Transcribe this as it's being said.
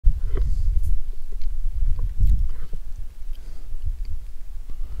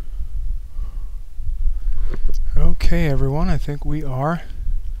Okay, everyone, I think we are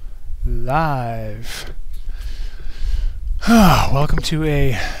live. Welcome to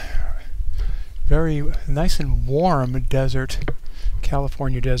a very nice and warm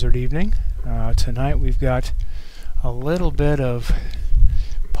California desert evening. Tonight we've got a little bit of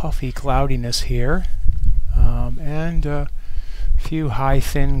puffy cloudiness here, and a few high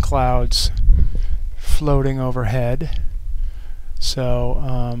thin clouds floating overhead.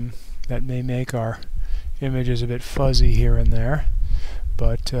 So that may make our images a bit fuzzy here and there,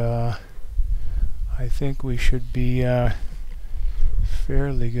 but I think we should be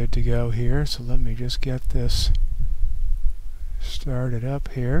fairly good to go here. So let me just get this started up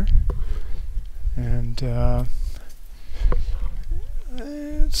here, and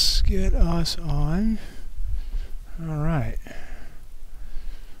let's get us on. Alright,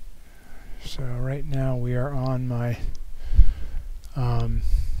 so right now we are on my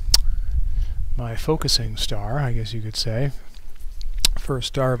my focusing star, I guess you could say. First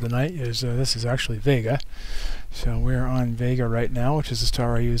star of the night is this is actually Vega. So we're on Vega right now, which is the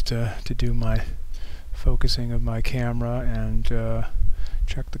star I use to do my focusing of my camera and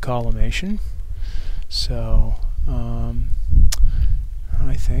check the collimation. So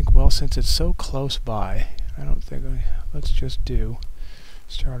I think, well, since it's so close by, I don't think let's just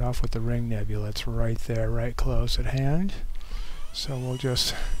start off with the Ring Nebula. It's right there, right close at hand. So we'll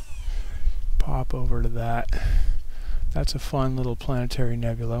just pop over to that. That's a fun little planetary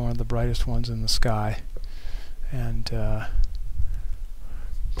nebula, one of the brightest ones in the sky, and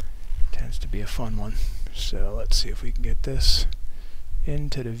tends to be a fun one. So let's see if we can get this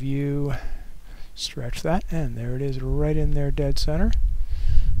into the view. Stretch that, and there it is, right in there, dead center.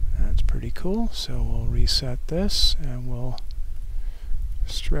 That's pretty cool. So we'll reset this, and we'll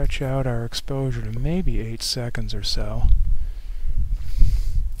stretch out our exposure to maybe 8 seconds or so.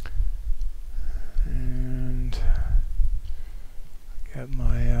 And get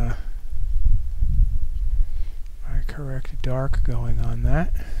my my correct dark going on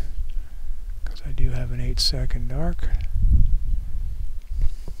that, because I do have an 8-second dark.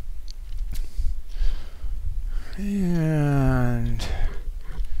 And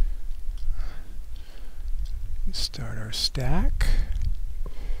start our stack,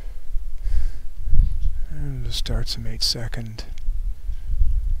 and we'll start some 8-second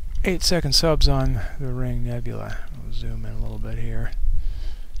subs on the Ring Nebula. We'll zoom in a little bit here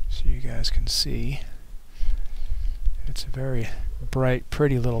so you guys can see. It's a very bright,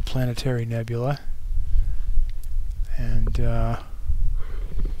 pretty little planetary nebula, and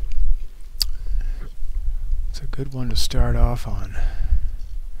it's a good one to start off on.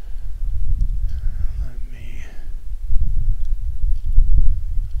 Let me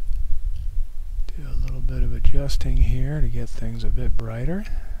do a little bit of adjusting here to get things a bit brighter.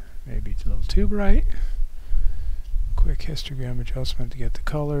 Maybe it's a little too bright. Quick histogram adjustment to get the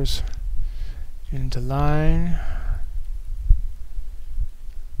colors into line.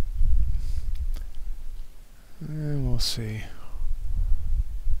 And we'll see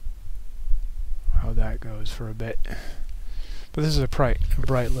how that goes for a bit. But this is a bright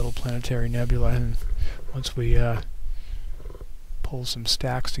little planetary nebula, and once we pull some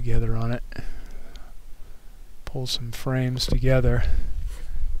stacks together on it, pull some frames together,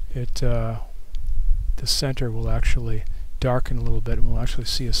 the center will actually darken a little bit, and we'll actually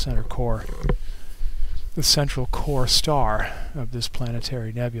see a center core, the central core star of this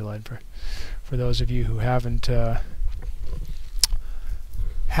planetary nebula. And for those of you who haven't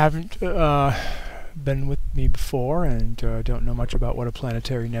been with me before and don't know much about what a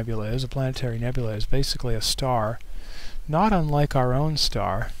planetary nebula is basically a star, not unlike our own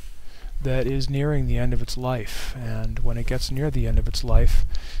star, that is nearing the end of its life. And when it gets near the end of its life,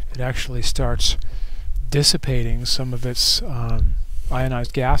 it actually starts dissipating some of its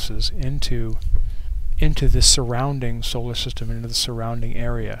ionized gases into the surrounding solar system, into the surrounding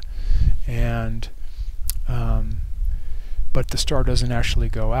area. And but the star doesn't actually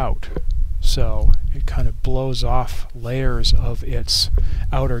go out, so it kind of blows off layers of its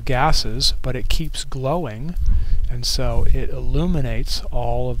outer gases, but it keeps glowing, and so it illuminates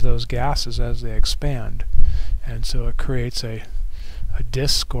all of those gases as they expand, and so it creates a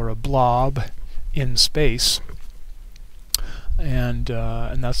disk or a blob in space. And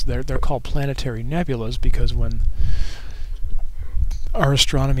that's they're called planetary nebulas because when our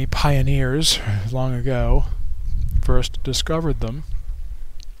astronomy pioneers long ago first discovered them,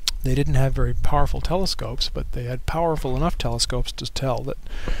 they didn't have very powerful telescopes, but they had powerful enough telescopes to tell that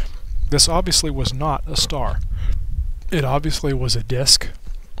this obviously was not a star. It obviously was a disk,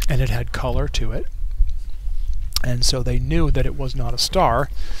 and it had color to it, and so they knew that it was not a star,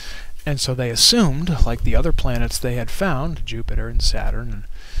 And so they assumed, like the other planets they had found, Jupiter and Saturn and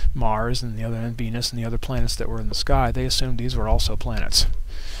Mars and Venus and the other planets that were in the sky, they assumed these were also planets.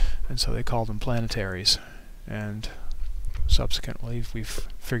 And so they called them planetaries. And subsequently we've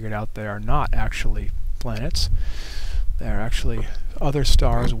figured out they are not actually planets. They are actually other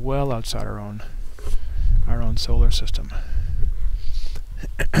stars well outside our own solar system.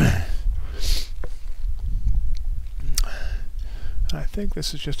 I think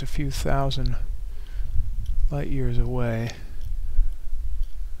this is just a few thousand light years away,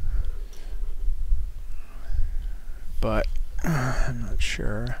 but I'm not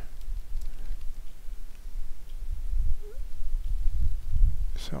sure.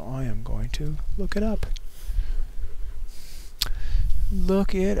 So I am going to look it up.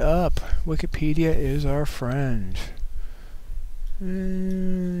 Look it up. Wikipedia is our friend.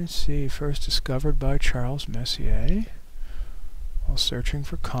 Let's see. First discovered by Charles Messier while searching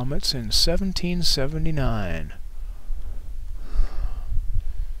for comets in 1779.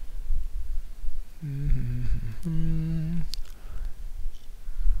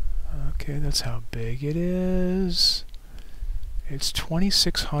 Okay, that's how big it is. It's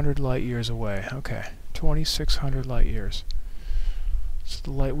 2,600 light years away. Okay, 2,600 light years. So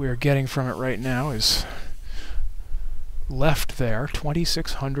the light we are getting from it right now is left there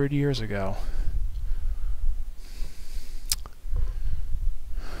 2,600 years ago.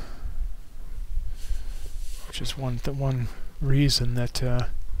 Which is one reason that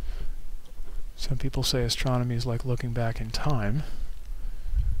some people say astronomy is like looking back in time,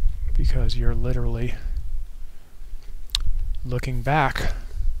 because you're literally looking back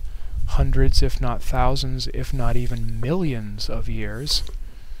hundreds, if not thousands, if not even millions of years,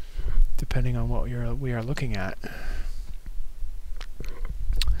 depending on what we are looking at.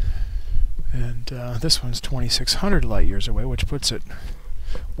 And this one's 2,600 light years away, which puts it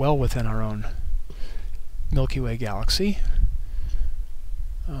well within our own Milky Way galaxy.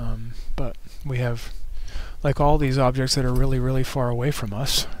 But we have, like all these objects that are really, really far away from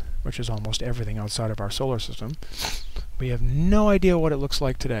us, which is almost everything outside of our solar system, we have no idea what it looks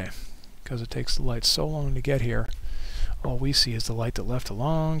like today, because it takes the light so long to get here. All we see is the light that left a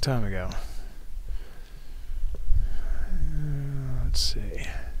long time ago. Let's see.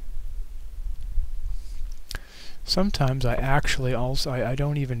 Sometimes I actually I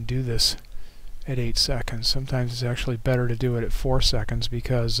don't even do this at 8 seconds. Sometimes it's actually better to do it at 4 seconds,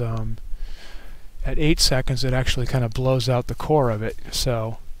 because at 8 seconds it actually kind of blows out the core of it,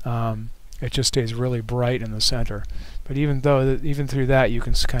 so it just stays really bright in the center. But even through that, you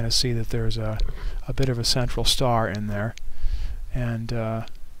can kind of see that there's a bit of a central star in there, and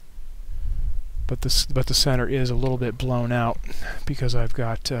but the center is a little bit blown out because I've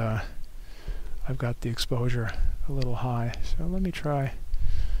got the exposure a little high. So let me try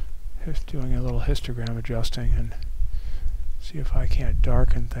doing a little histogram adjusting and see if I can't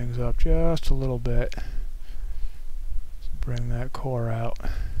darken things up just a little bit. Let's bring that core out.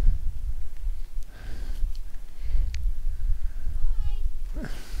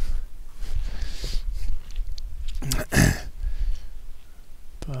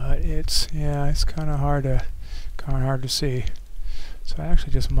 But it's kind of hard to see. So I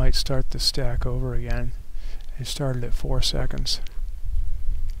actually just might start the stack over again and start it at 4 seconds.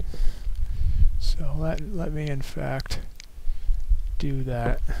 So let me in fact do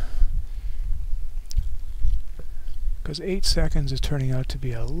that, because 8 seconds is turning out to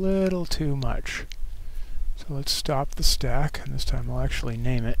be a little too much. So let's stop the stack, and this time I'll actually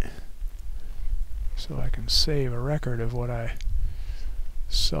name it so I can save a record of what I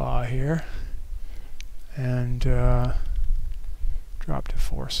saw here, and drop to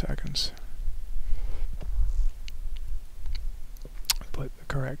 4 seconds. Put the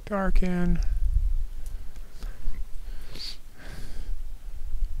correct arc in,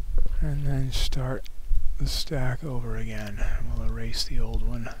 and then start the stack over again. We'll erase the old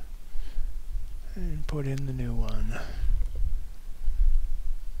one and put in the new one.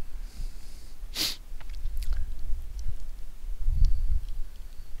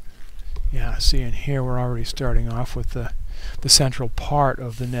 Yeah, see, in here we're already starting off with the central part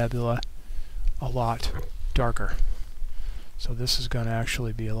of the nebula a lot darker. So this is going to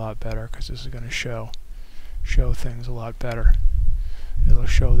actually be a lot better, because this is going to show things a lot better. It'll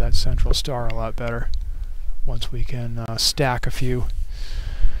show that central star a lot better once we can stack a few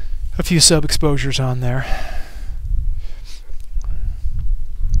sub-exposures on there,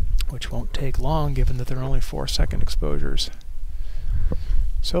 which won't take long given that they're only 4-second exposures.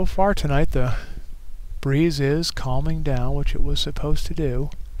 So far tonight the breeze is calming down, which it was supposed to do,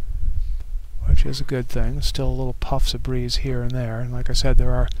 which is a good thing. Still little puffs of breeze here and there, and like I said,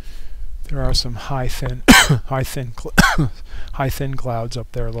 there are there are some high thin high thin clouds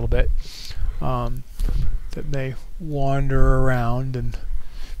up there a little bit that may wander around and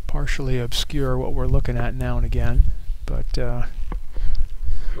partially obscure what we're looking at now and again, but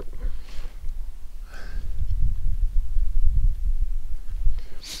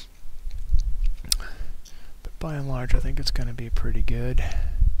by and large I think it's going to be pretty good.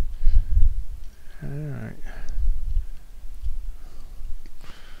 Alright.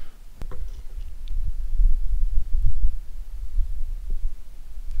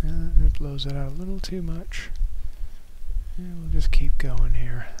 It blows it out a little too much. Yeah, we'll just keep going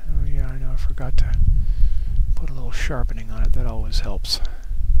here. Oh yeah, I know I forgot to put a little sharpening on it. That always helps.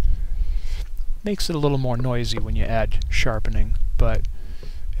 Makes it a little more noisy when you add sharpening, but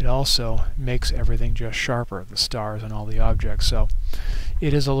it also makes everything just sharper, the stars and all the objects. So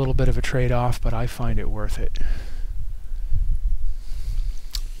it is a little bit of a trade-off, but I find it worth it.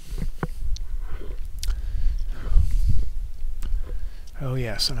 Oh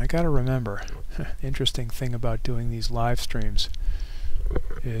yes, and I gotta remember, interesting thing about doing these live streams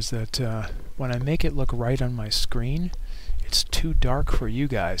is that when I make it look right on my screen, it's too dark for you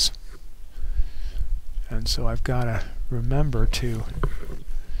guys. And so I've gotta remember to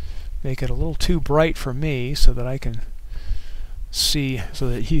make it a little too bright for me so that I can see, so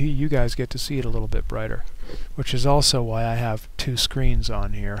that you guys get to see it a little bit brighter. Which is also why I have two screens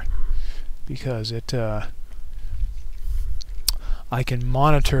on here, because it I can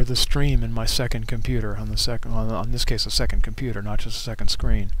monitor the stream in my second computer, on this case a second computer, not just a second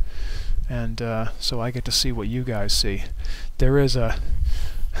screen, and so I get to see what you guys see. There is a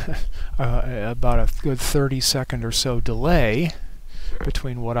about a good 30-second or so delay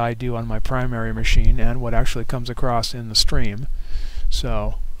between what I do on my primary machine and what actually comes across in the stream.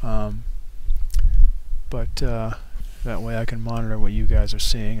 So, but that way I can monitor what you guys are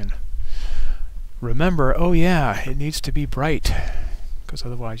seeing and remember, oh yeah, it needs to be bright, because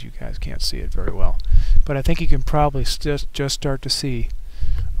otherwise you guys can't see it very well. But I think you can probably just start to see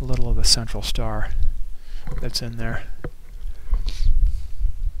a little of the central star that's in there.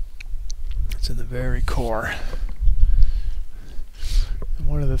 It's in the very core. And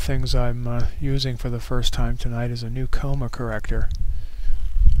one of the things I'm using for the first time tonight is a new coma corrector,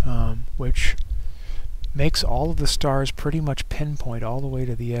 which makes all of the stars pretty much pinpoint all the way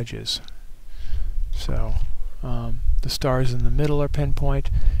to the edges. So the stars in the middle are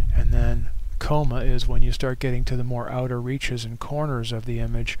pinpoint, and then coma is when you start getting to the more outer reaches and corners of the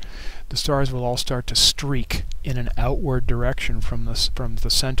image. The stars will all start to streak in an outward direction from the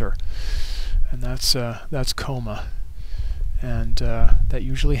center, and that's coma. And that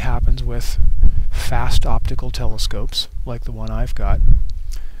usually happens with fast optical telescopes like the one I've got,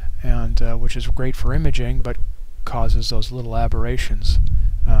 and which is great for imaging, but causes those little aberrations,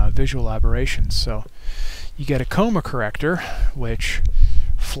 visual aberrations. So you get a coma corrector, which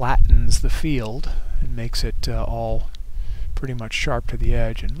flattens the field and makes it all pretty much sharp to the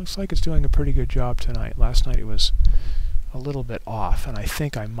edge, and it looks like it's doing a pretty good job tonight. Last night it was a little bit off, and I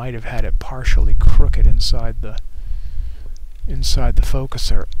think I might have had it partially crooked inside the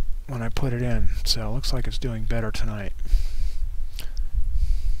focuser when I put it in, so it looks like it's doing better tonight.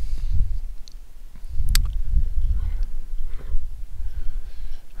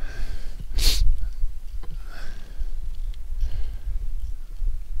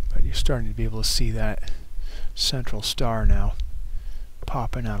 But you're starting to be able to see that central star now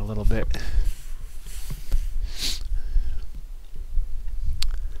popping out a little bit.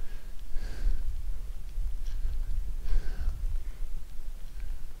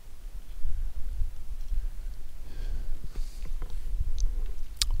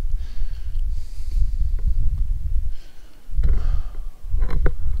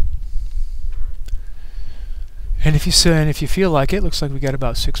 And if you feel like it, looks like we got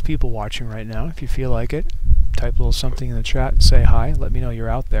about 6 people watching right now. If you feel like it, type a little something in the chat and say hi. Let me know you're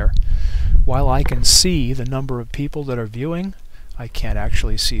out there. While I can see the number of people that are viewing, I can't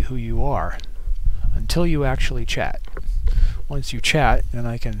actually see who you are until you actually chat. Once you chat, then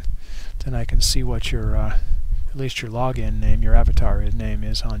I can see what your at least your login name, your avatar name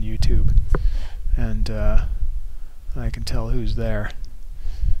is on YouTube, and I can tell who's there.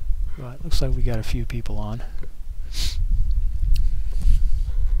 But it looks like we got a few people on.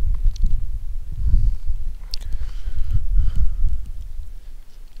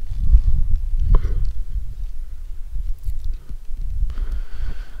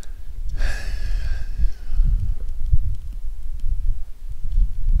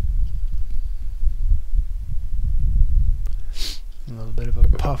 A little bit of a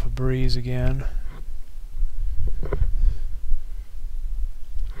puff of breeze again.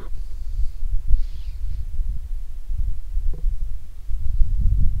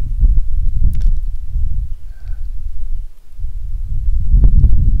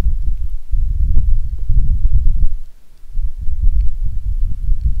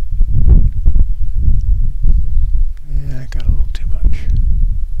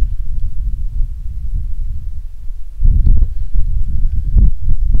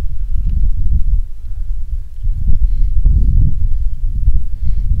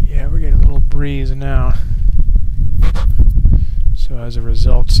 breeze now. So as a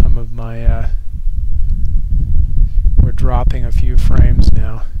result, some of my we're dropping a few frames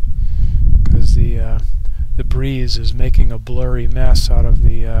now because the breeze is making a blurry mess out of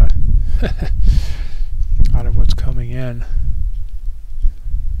the out of what's coming in.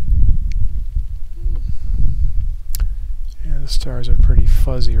 Yeah, the stars are pretty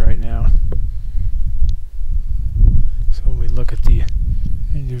fuzzy right now. So when we look at the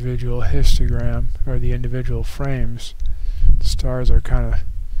individual histogram, or the individual frames, the stars are kind of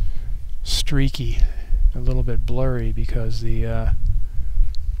streaky, a little bit blurry, because the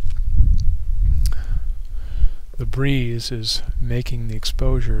breeze is making the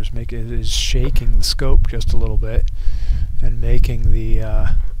exposures, is shaking the scope just a little bit, and making the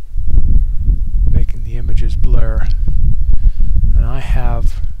images blur. And I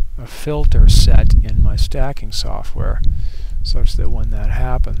have a filter set in my stacking software such that when that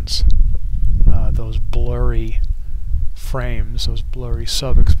happens, those blurry frames, those blurry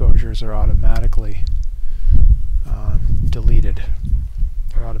sub-exposures are automatically deleted.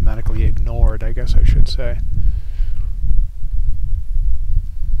 They're automatically ignored, I guess I should say.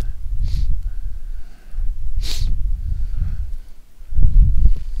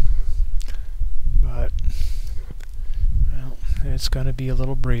 But, well, it's going to be a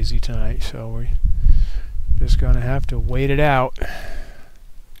little breezy tonight, so we're just going to have to wait it out.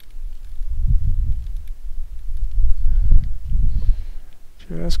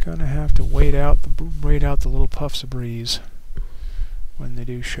 Just going to have to wait out the little puffs of breeze when they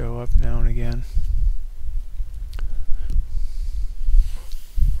do show up now and again.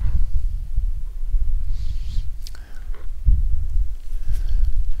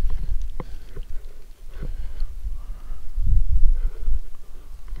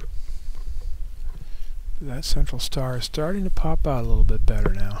 That central star is starting to pop out a little bit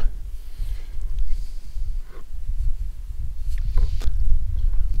better now.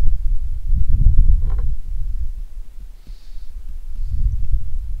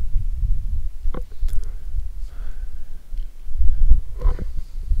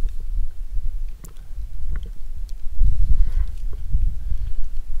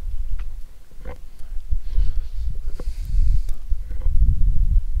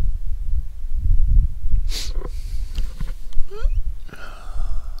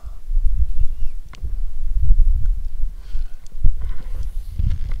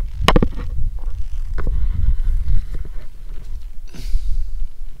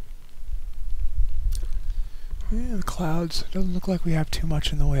 Yeah, the clouds. It doesn't look like we have too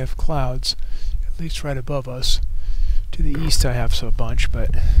much in the way of clouds, at least right above us. To the east I have a bunch,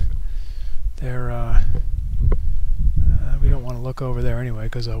 but they're we don't want to look over there anyway,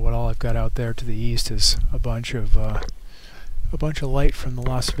 because all I've got out there to the east is a bunch of light from the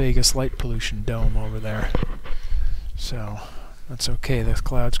Las Vegas light pollution dome over there. So that's okay. The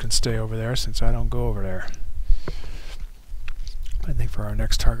clouds can stay over there since I don't go over there. I think for our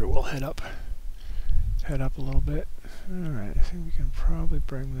next target we'll head up a little bit. Alright, I think we can probably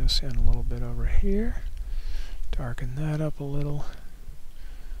bring this in a little bit over here. Darken that up a little.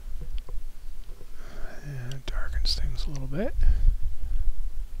 And it darkens things a little bit.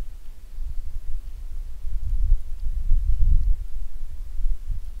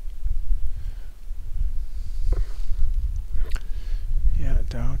 Yeah,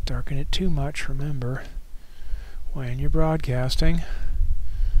 don't darken it too much, remember. When you're broadcasting,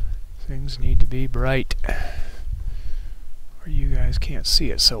 things need to be bright, or you guys can't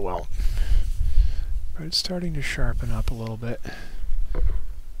see it so well. But it's starting to sharpen up a little bit.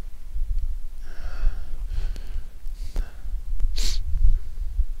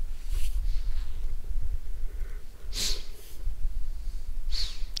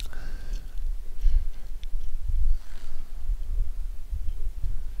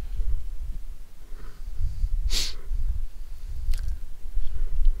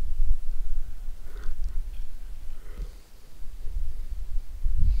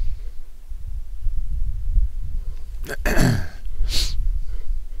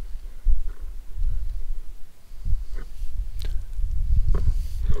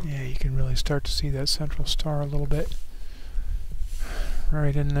 Yeah, you can really start to see that central star a little bit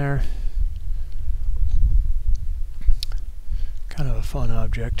right in there. Kind of a fun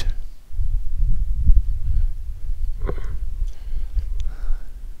object.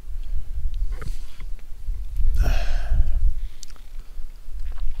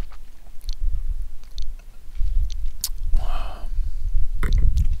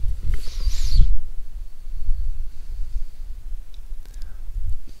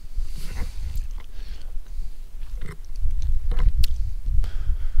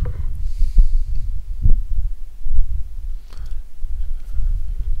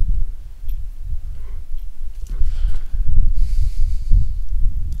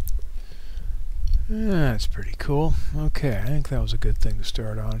 That's pretty cool. Okay, I think that was a good thing to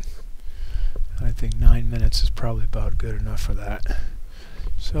start on. I think 9 minutes is probably about good enough for that.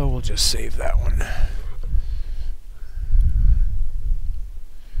 So we'll just save that one.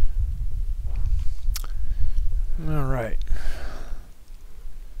 Alright.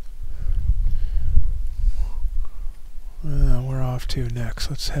 We're off to next.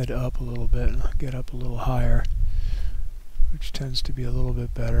 Let's head up a little bit and get up a little higher, which tends to be a little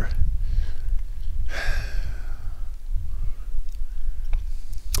bit better.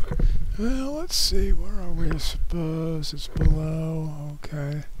 Well, let's see, where are we? I suppose it's below.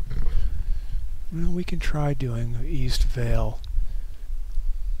 Okay. Well, we can try doing East Vale.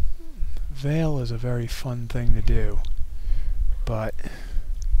 Vale is a very fun thing to do, but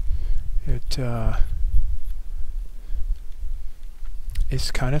it's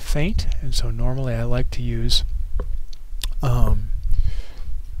kind of faint, and so normally I like to use turn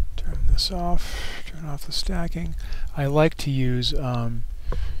this off, turn off the stacking. I like to use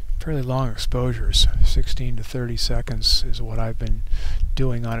fairly long exposures. 16 to 30 seconds is what I've been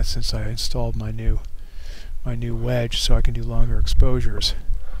doing on it since I installed my new wedge, so I can do longer exposures.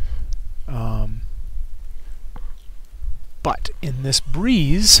 But in this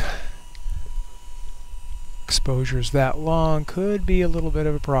breeze, exposures that long could be a little bit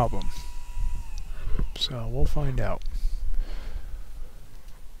of a problem. So we'll find out.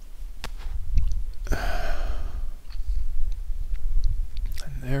 And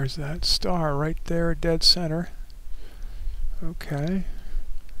there's that star right there, dead center. Okay.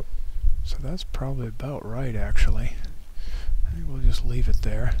 So that's probably about right, actually. I think we'll just leave it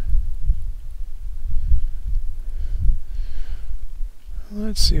there.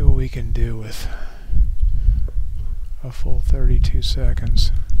 Let's see what we can do with a full 32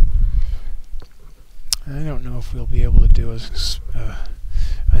 seconds. I don't know if we'll be able to do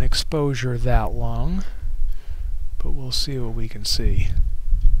an exposure that long, but we'll see what we can see.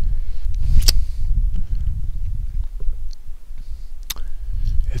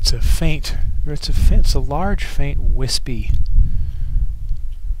 It's a large, faint, wispy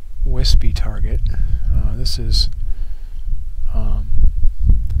target. This is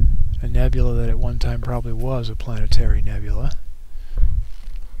a nebula that at one time probably was a planetary nebula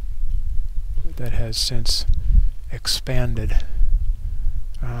that has since expanded.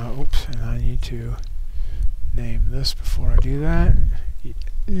 Oops, and I need to name this before I do that.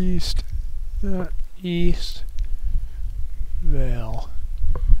 East Vale.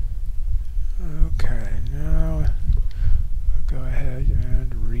 Okay, now I'll go ahead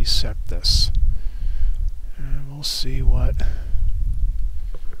and reset this. And we'll see what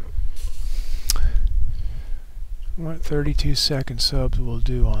 32 second subs will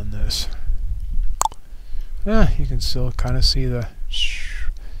do on this. You can still kind of see the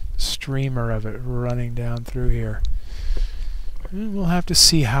streamer of it running down through here. And we'll have to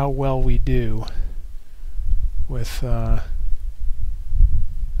see how well we do with we'll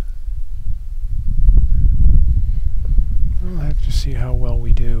have to see how well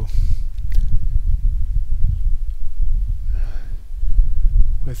we do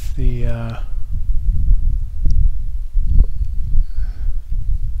with the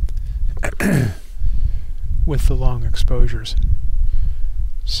with the long exposures.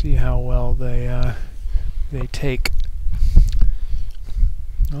 See how well they take.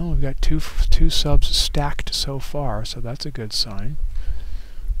 Well, we've got two subs stacked so far, so that's a good sign.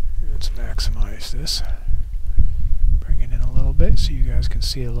 Let's maximize this. Bring it in a little bit so you guys can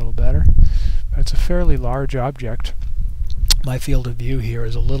see it a little better. That's a fairly large object. My field of view here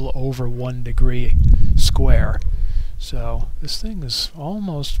is a little over 1 degree square. So this thing is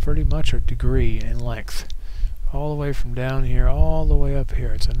almost pretty much a degree in length. All the way from down here, all the way up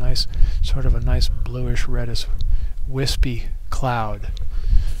here. It's a nice, sort of a nice bluish, reddish, wispy cloud.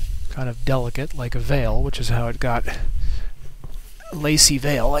 Kind of delicate, like a veil, which is how it got, lacy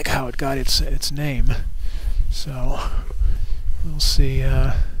veil, like how it got its name. So we'll see.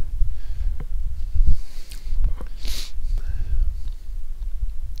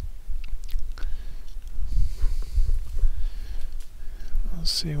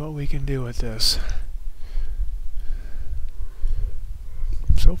 Let's see what we can do with this.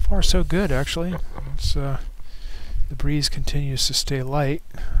 So far so good, actually. It's, the breeze continues to stay light.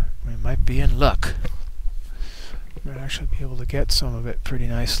 We might be in luck. We might actually be able to get some of it pretty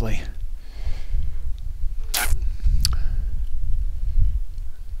nicely.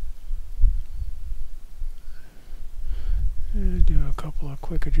 Do a couple of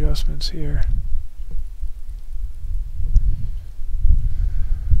quick adjustments here.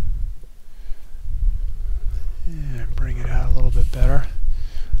 And bring it out a little bit better.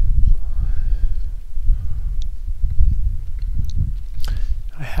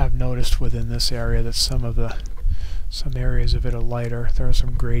 noticed within this area that some areas of it are lighter. There are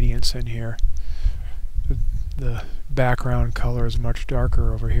some gradients in here. The background color is much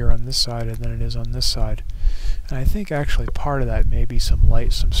darker over here on this side than it is on this side. And I think actually part of that may be some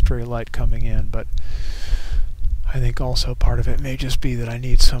light, some stray light coming in, but I think also part of it may just be that I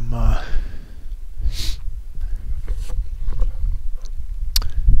need some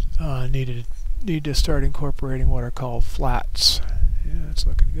need to start incorporating what are called flats. Yeah, that's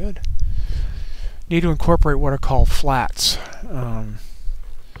looking good. Need to incorporate what are called flats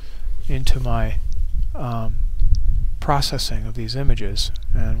into my processing of these images.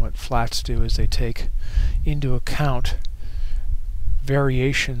 And what flats do is they take into account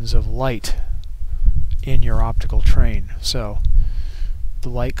variations of light in your optical train. So the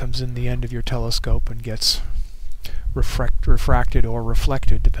light comes in the end of your telescope and gets refracted or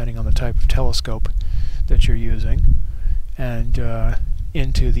reflected, depending on the type of telescope that you're using, and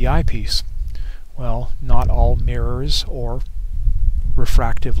into the eyepiece. Well, not all mirrors or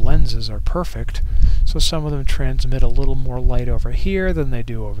refractive lenses are perfect, so some of them transmit a little more light over here than they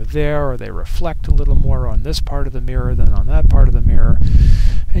do over there, or they reflect a little more on this part of the mirror than on that part of the mirror,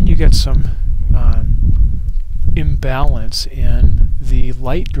 and you get some imbalance in the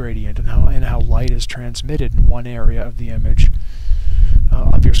light gradient and how light is transmitted in one area of the image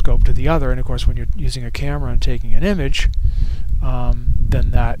of your scope to the other. And of course, when you're using a camera and taking an image,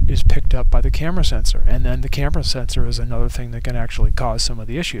 then that is picked up by the camera sensor, and then the camera sensor is another thing that can actually cause some of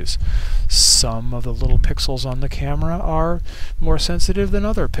the issues. Some of the little pixels on the camera are more sensitive than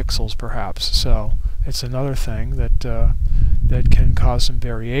other pixels, perhaps, so it's another thing that that can cause some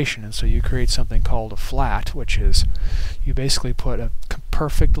variation. And so you create something called a flat, which is you basically put a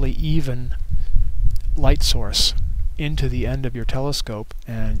perfectly even light source into the end of your telescope,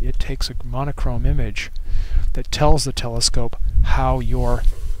 and it takes a monochrome image that tells the telescope how your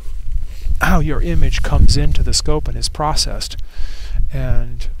image comes into the scope and is processed,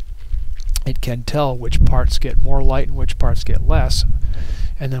 and it can tell which parts get more light and which parts get less.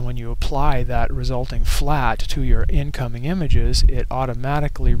 And then when you apply that resulting flat to your incoming images, it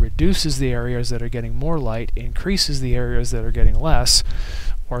automatically reduces the areas that are getting more light, increases the areas that are getting less,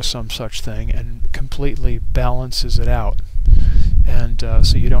 or some such thing, and completely balances it out. And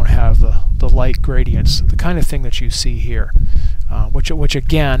so you don't have the light gradients, the kind of thing that you see here, which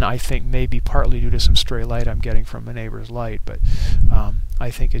again I think may be partly due to some stray light I'm getting from a neighbor's light, but I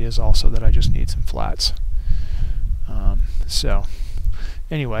think it is also that I just need some flats. So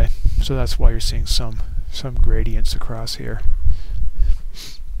anyway, so that's why you're seeing some gradients across here.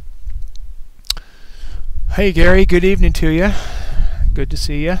 Hey Gary, good evening to you. Good to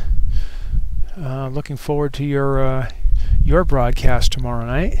see you. Looking forward to your broadcast tomorrow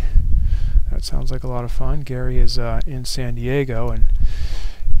night. That sounds like a lot of fun. Gary is in San Diego, and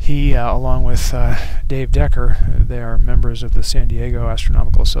he, along with Dave Decker, they are members of the San Diego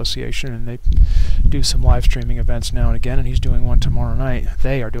Astronomical Association, and they do some live streaming events now and again, and he's doing one tomorrow night.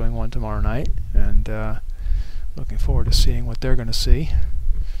 They are doing one tomorrow night, and looking forward to seeing what they're going to see.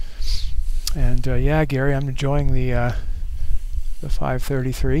 And yeah, Gary, I'm enjoying the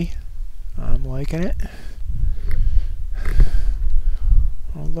 533. I'm liking it.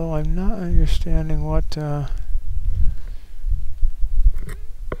 Although I'm not understanding what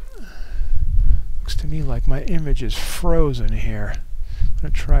looks to me like my image is frozen here. I'm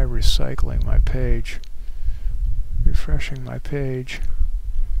going to try recycling my page, refreshing my page.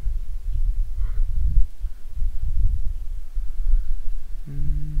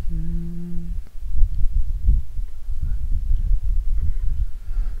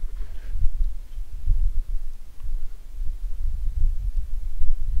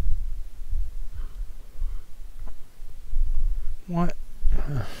 What?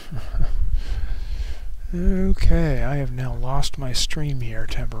 Okay, I have now lost my stream here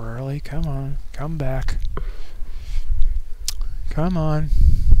temporarily. Come on, come back. Come on.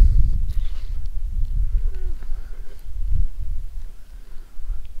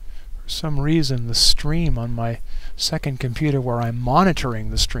 For some reason, the stream on my second computer where I'm monitoring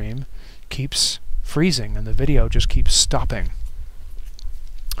the stream keeps freezing, and the video just keeps stopping.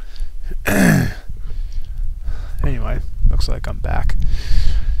 Anyway, looks like I'm back.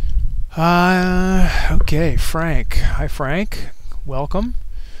 Okay, Frank. Hi, Frank. Welcome.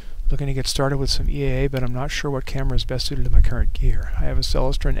 Looking to get started with some EAA, but I'm not sure what camera is best suited to my current gear. I have a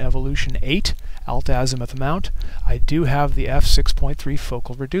Celestron Evolution AltAz mount. I do have the f6.3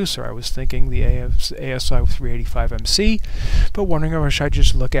 focal reducer. I was thinking the ASI 385MC, but wondering if I should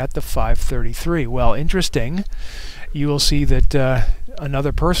just look at the 533. Well, interesting. You will see that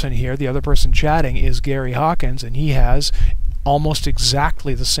another person here, the other person chatting, is Gary Hawkins, and he has almost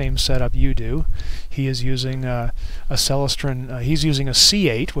exactly the same setup you do. He is using a Celestron, he's using a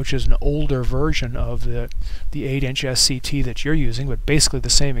C8, which is an older version of the 8-inch SCT that you're using, but basically the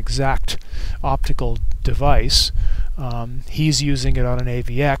same exact optical device. He's using it on an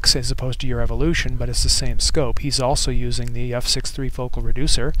AVX as opposed to your Evolution, but it's the same scope. He's also using the f6.3 focal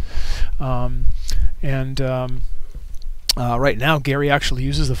reducer. Right now, Gary actually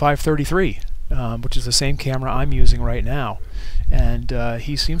uses the 533, which is the same camera I'm using right now. And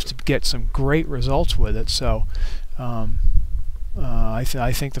he seems to get some great results with it. So I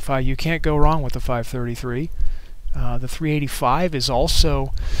think you can't go wrong with the 533. The 385 is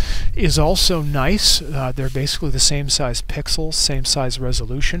also nice. They're basically the same size pixels, same size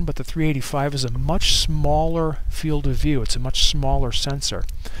resolution, but the 385 is a much smaller field of view. It's a much smaller sensor,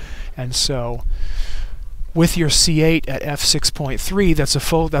 and so with your C8 at f6.3,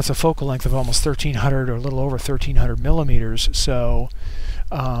 that's a focal length of almost 1300 or a little over 1300 millimeters. So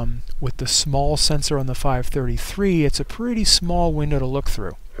with the small sensor on the 533, it's a pretty small window to look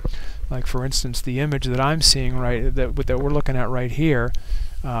through. Like for instance, the image that I'm seeing that we're looking at right here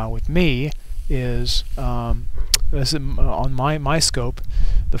with me is on my scope.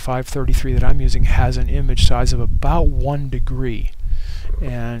 The 533 that I'm using has an image size of about 1 degree,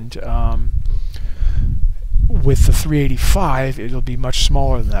 and with the 385, it'll be much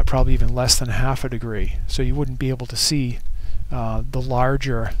smaller than that, probably even less than half a degree. So you wouldn't be able to see the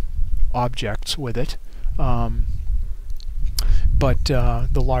larger objects with it. But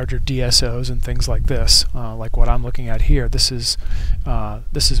the larger DSOs and things like this, like what I'm looking at here, this is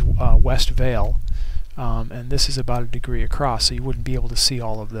West Vale, and this is about 1 degree across, so you wouldn't be able to see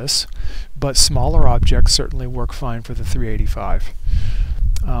all of this. But smaller objects certainly work fine for the 385.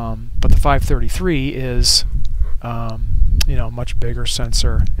 But the 533 is much bigger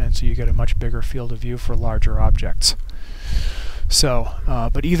sensor, and so you get a much bigger field of view for larger objects. So,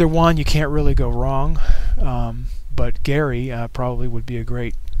 but either one, you can't really go wrong. But Gary probably would be a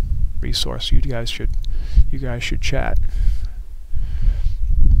great resource. You guys should chat.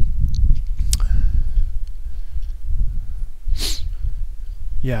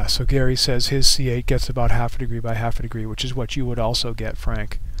 Yeah, so Gary says his C8 gets about half a degree by half a degree, which is what you would also get,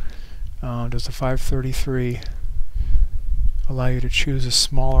 Frank. Does the 533 allow you to choose a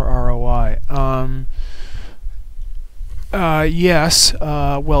smaller ROI? Yes.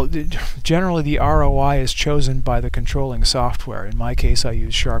 Well, generally the ROI is chosen by the controlling software. In my case, I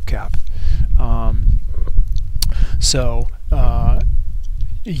use SharpCap.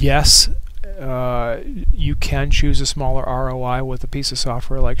 Yes, you can choose a smaller ROI with a piece of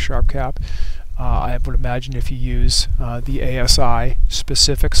software like SharpCap. I would imagine if you use the ASI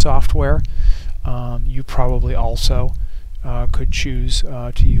specific software, you probably also could choose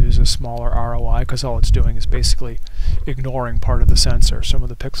to use a smaller ROI, because all it's doing is basically ignoring part of the sensor, some of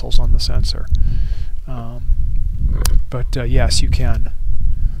the pixels on the sensor. But yes, you can.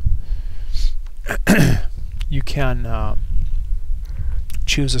 You can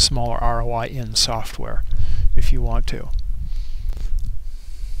choose a smaller ROI in software if you want to.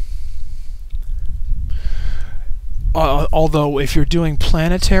 Although if you're doing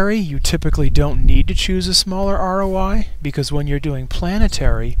planetary, you typically don't need to choose a smaller ROI, because when you're doing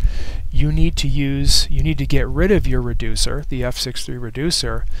planetary, you need to get rid of your reducer, the f6.3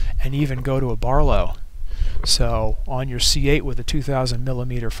 reducer, and even go to a Bortle. So on your C8 with a 2000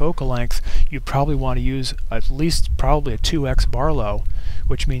 millimeter focal length, you probably want to use at least probably a 2x Bortle,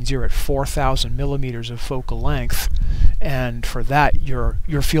 which means you're at 4000 millimeters of focal length, and for that your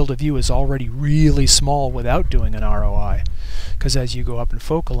field of view is already really small without doing an ROI, because as you go up in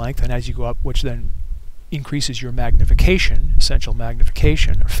focal length, and as you go up, which then increases your magnification, essential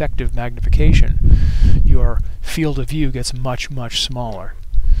magnification, effective magnification, your field of view gets much, much smaller.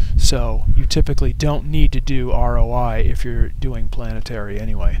 So you typically don't need to do ROI if you're doing planetary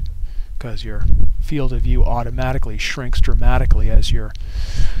anyway, because your field of view automatically shrinks dramatically as your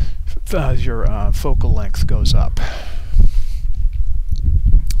focal length goes up.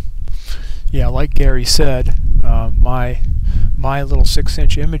 Yeah, like Gary said, my little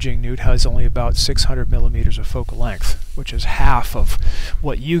 6-inch imaging newt has only about 600 millimeters of focal length, which is half of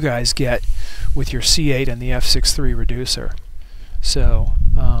what you guys get with your C8 and the f6.3 reducer. So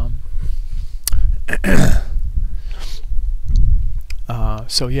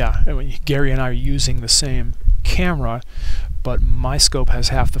so yeah, I mean, Gary and I are using the same camera, but my scope has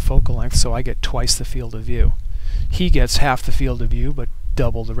half the focal length, so I get twice the field of view. He gets half the field of view, but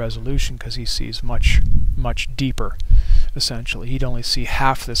double the resolution, because he sees much, much deeper, essentially. He'd only see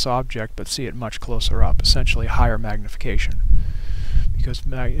half this object, but see it much closer up, essentially higher magnification,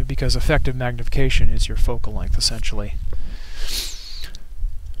 because effective magnification is your focal length, essentially.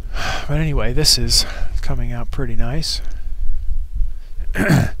 But anyway, this is coming out pretty nice.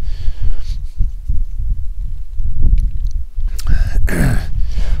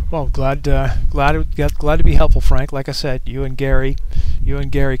 Well, glad to be helpful, Frank. Like I said, you and Gary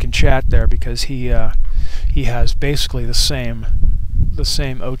can chat there, because he has basically the same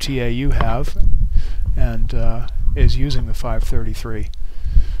OTA you have, and is using the 533.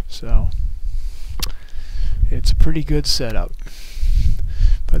 So it's a pretty good setup.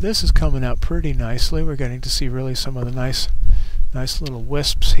 But this is coming out pretty nicely. We're getting to see really some of the nice little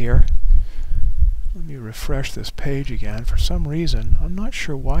wisps here. Let me refresh this page again. For some reason, I'm not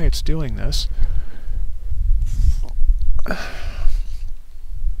sure why it's doing this.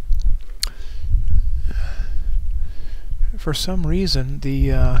 For some reason,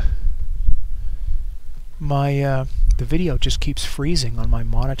 the video just keeps freezing on my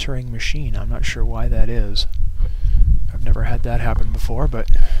monitoring machine. I'm not sure why that is. I've never had that happen before, but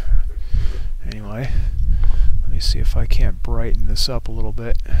anyway, let me see if I can't brighten this up a little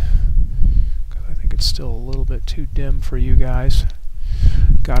bit, because I think it's still a little bit too dim for you guys.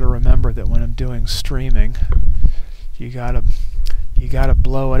 Gotta remember that when I'm doing streaming, you gotta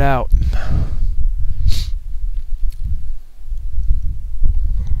blow it out.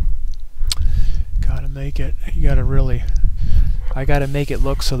 I gotta make it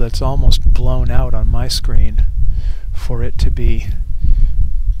look so that it's almost blown out on my screen for it to be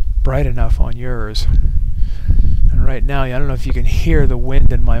bright enough on yours. And right now, I don't know if you can hear the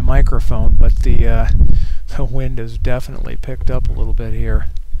wind in my microphone, but the wind has definitely picked up a little bit here,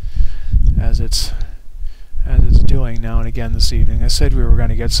 as it's doing now and again this evening. I said we were going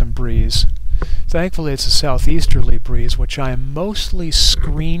to get some breeze. Thankfully, it's a southeasterly breeze, which I am mostly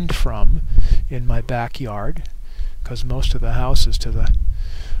screened from in my backyard, because most of the house is to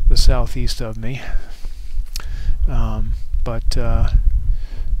the southeast of me. But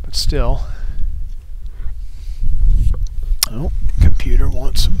still. Oh, computer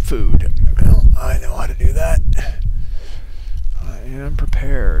wants some food. Well, I know how to do that. I am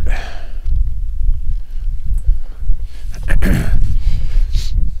prepared.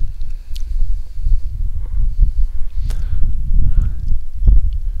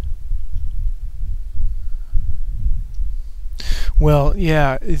 Well,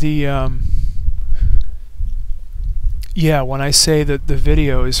 yeah, when I say that the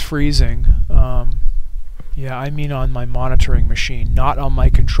video is freezing, yeah, I mean on my monitoring machine, not on my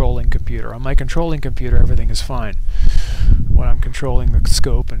controlling computer. On my controlling computer, everything is fine. When I'm controlling the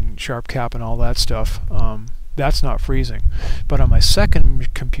scope and SharpCap and all that stuff, that's not freezing. But on my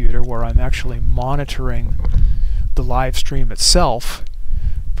second computer, where I'm actually monitoring the live stream itself,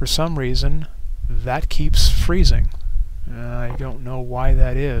 for some reason, that keeps freezing. I don't know why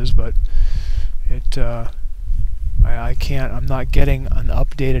that is, but it I'm not getting an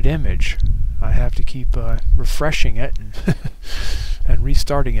updated image. I have to keep refreshing it and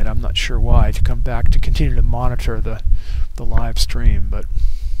restarting it. I'm not sure why, to come back to continue to monitor the live stream. But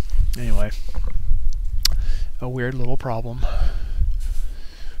anyway, a weird little problem.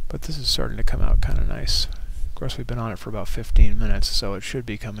 But this is starting to come out kind of nice. Of course, we've been on it for about 15 minutes, so it should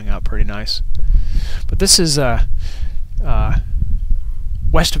be coming out pretty nice. But this is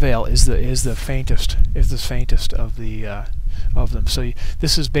West Vale is the faintest of them. So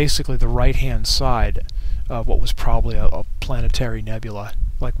this is basically the right-hand side of what was probably a planetary nebula.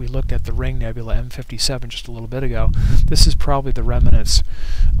 Like we looked at the ring nebula M57 just a little bit ago. This is probably the remnants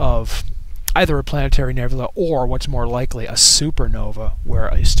of either a planetary nebula or, what's more likely, a supernova, where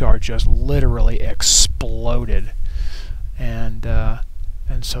a star just literally exploded. And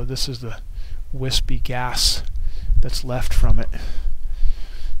so this is the wispy gas that's left from it.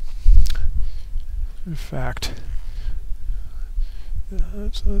 In fact,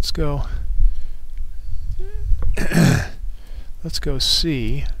 let's go let's go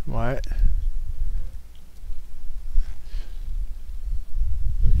see what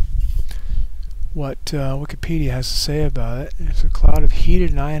Wikipedia has to say about it. It's a cloud of heated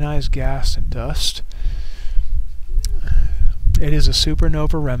and ionized gas and dust. It is a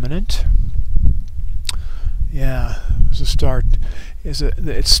supernova remnant. Yeah, it was a star.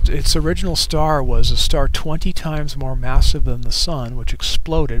 Its original star was a star 20 times more massive than the Sun, which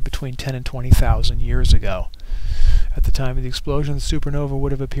exploded between 10 and 20,000 years ago. At the time of the explosion, the supernova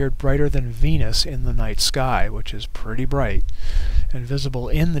would have appeared brighter than Venus in the night sky, which is pretty bright, and visible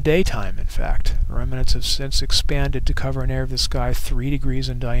in the daytime, in fact. The remnants have since expanded to cover an area of the sky 3 degrees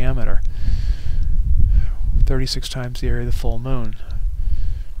in diameter, 36 times the area of the full moon.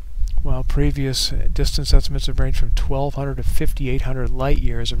 Well, previous distance estimates have ranged from 1,200 to 5,800 light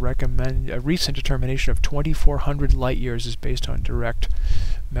years. A recent determination of 2,400 light years is based on direct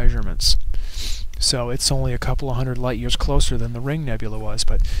measurements. So it's only a couple of hundred light years closer than the Ring Nebula was.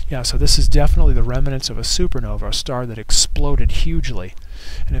 But yeah, so this is definitely the remnants of a supernova, a star that exploded hugely.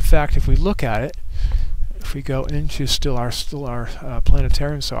 And in fact, if we look at it, if we go into still our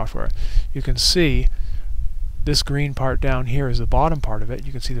Planetarium software, you can see this green part down here is the bottom part of it.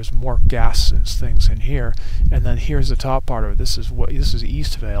 You can see there's more gas and things in here, and then here's the top part of it. This is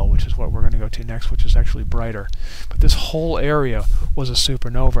East Vale, which is what we're going to go to next, which is actually brighter. But this whole area was a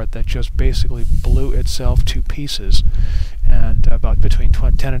supernova that just basically blew itself to pieces, and about between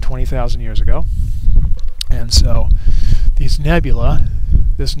 10 and 20,000 years ago. And so this nebulae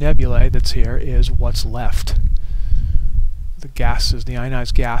that's here is what's left. The gases, the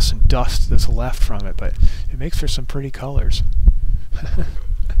ionized gas and dust that's left from it, but it makes for some pretty colors.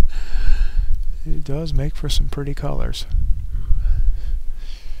 It does make for some pretty colors.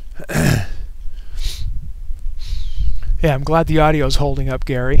 Yeah, I'm glad the audio is holding up,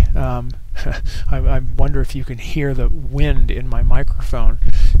 Gary. I wonder if you can hear the wind in my microphone,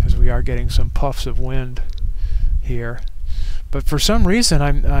 because we are getting some puffs of wind here. But for some reason,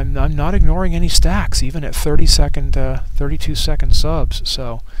 I'm not ignoring any stacks, even at 32-second subs.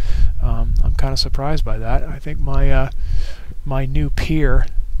 So I'm kind of surprised by that. I think my my new pier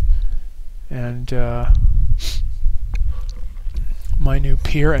and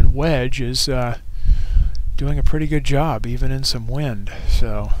wedge is doing a pretty good job, even in some wind.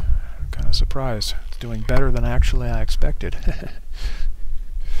 So I'm kind of surprised. It's doing better than actually I expected.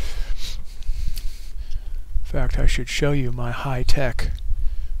 In fact, I should show you my high-tech.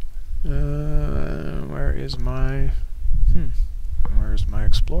 Where's my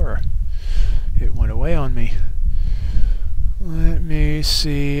Explorer? It went away on me. Let me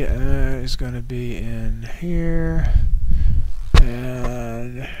see. It's going to be in here,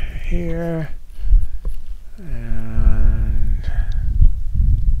 and here, and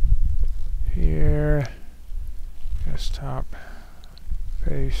here. Desktop.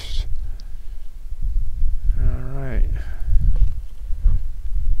 Paste. Alright.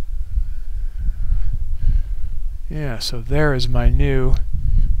 Yeah, so there is my new,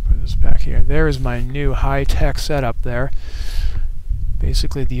 put this back here, there is my new high-tech setup there.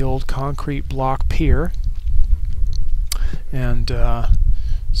 Basically the old concrete block pier. And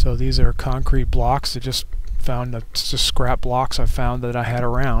so these are concrete blocks. I just found just scrap blocks I found that I had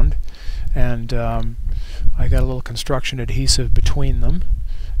around. And I got a little construction adhesive between them.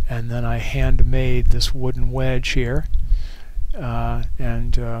 And then I hand-made this wooden wedge here,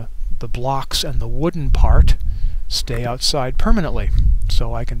 and the blocks and the wooden part stay outside permanently.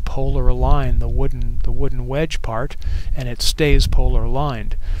 So I can polar align the wooden wedge part, and it stays polar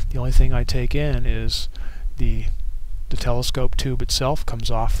aligned. The only thing I take in is the telescope tube itself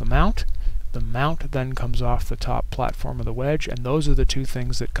comes off the mount. The mount then comes off the top platform of the wedge, and those are the two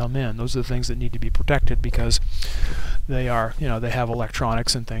things that come in. Those are the things that need to be protected because they are, they have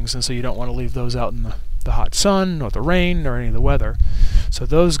electronics and things, and so you don't want to leave those out in the hot sun or the rain or any of the weather. So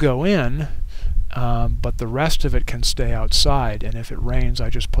those go in, but the rest of it can stay outside, and if it rains, I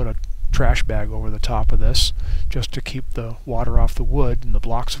just put a trash bag over the top of this just to keep the water off the wood, and the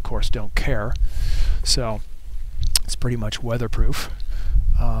blocks, of course, don't care. So it's pretty much weatherproof.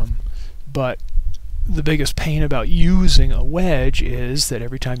 But the biggest pain about using a wedge is that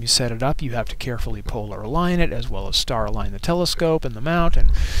every time you set it up, you have to carefully polar align it, as well as star align the telescope and the mount, and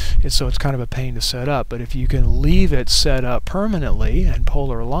so it's kind of a pain to set up. But if you can leave it set up permanently and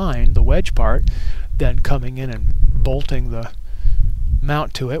polar align the wedge part, then coming in and bolting the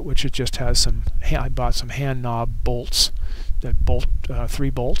mount to it, which it just has some, I bought some hand knob bolts that bolt 3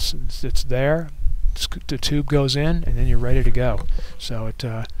 bolts. It's there, the tube goes in, and then you're ready to go. So it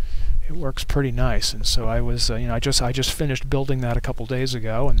works pretty nice. And so I was, I just finished building that a couple days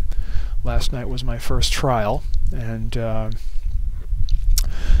ago, and last night was my first trial, and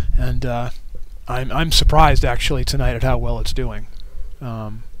I'm surprised actually tonight at how well it's doing.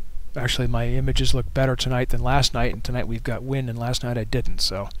 Actually, my images look better tonight than last night, and tonight we've got wind, and last night I didn't.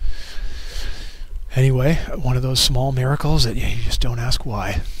 So anyway, one of those small miracles that you just don't ask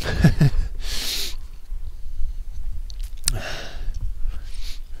why.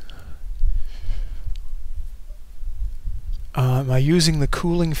 Am I using the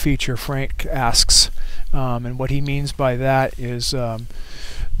cooling feature, Frank asks, and what he means by that is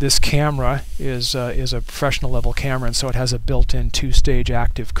this camera is a professional level camera, and so it has a built-in 2-stage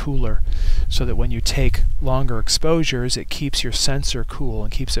active cooler, so that when you take longer exposures, it keeps your sensor cool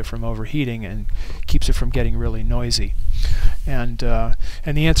and keeps it from overheating and keeps it from getting really noisy. And the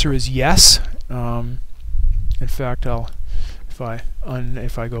answer is yes. In fact, if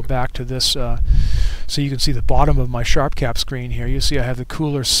I go back to this, so you can see the bottom of my SharpCap screen here. You see I have the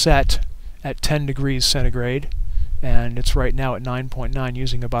cooler set at 10 degrees centigrade, and it's right now at 9.9,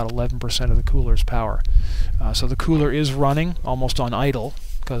 using about 11% of the cooler's power. So the cooler is running almost on idle,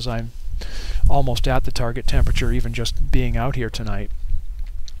 because I'm almost at the target temperature even just being out here tonight.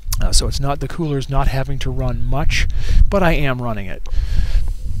 So it's not, the cooler's not having to run much, but I am running it.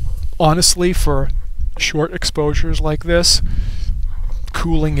 Honestly, for short exposures like this,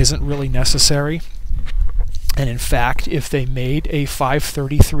 cooling isn't really necessary. And in fact, if they made a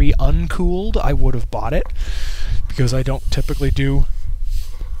 533 uncooled, I would have bought it, because I don't typically do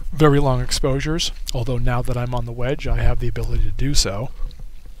very long exposures, although now that I'm on the wedge, I have the ability to do so.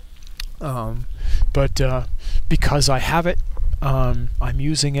 But because I have it, I'm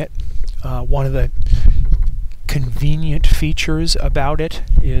using it. One of the convenient features about it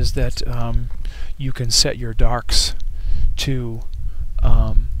is that you can set your darks to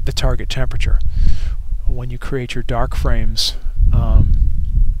the target temperature. When you create your dark frames,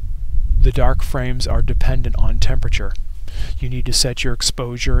 the dark frames are dependent on temperature. You need to set your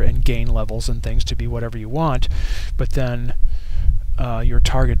exposure and gain levels and things to be whatever you want, but then your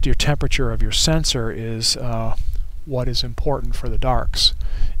temperature of your sensor is what is important for the darks.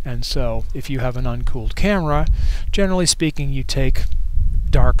 And so if you have an uncooled camera, generally speaking, you take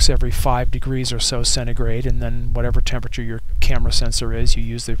darks every 5 degrees or so centigrade, and then whatever temperature your camera sensor is, you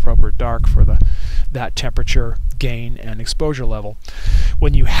use the appropriate dark for that temperature, gain, and exposure level.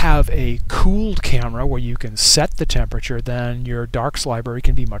 When you have a cooled camera where you can set the temperature, then your darks library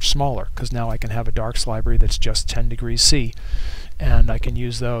can be much smaller, because now I can have a darks library that's just 10 degrees C, and I can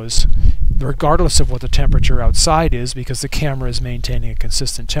use those regardless of what the temperature outside is, because the camera is maintaining a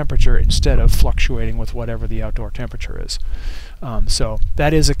consistent temperature instead of fluctuating with whatever the outdoor temperature is. So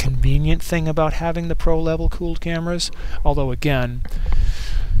that is a convenient thing about having the pro level cooled cameras, although again,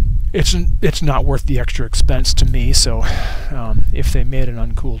 it's not worth the extra expense to me. So if they made an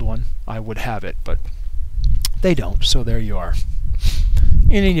uncooled one, I would have it, but they don't, so there you are.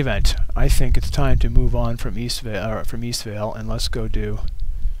 In any event, I think it's time to move on from Eastvale, and let's go do,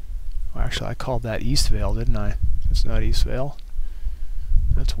 well, actually I called that Eastvale, didn't I? That's not Eastvale,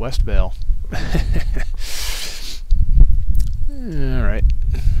 that's Westvale. Alright,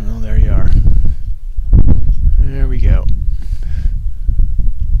 well, there you are. There we go.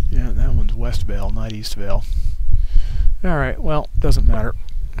 Yeah, that one's Westvale, not Eastvale. Alright, well, doesn't matter.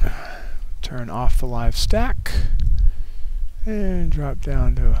 Turn off the live stack and drop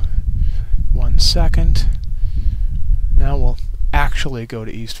down to 1 second. Now we'll actually go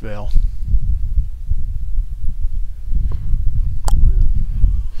to Eastvale.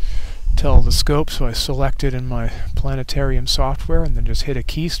 Tell the scope, so I select it in my Planetarium software and then just hit a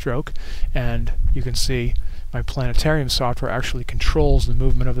keystroke, and you can see my Planetarium software actually controls the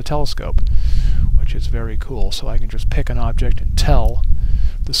movement of the telescope, which is very cool. So I can just pick an object and tell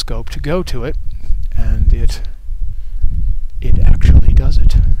the scope to go to it, and it actually does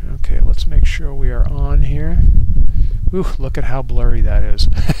it. Okay, let's make sure we are on here. Ooh, look at how blurry that is.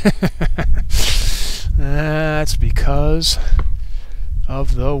 That's because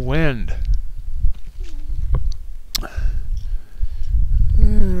of the wind.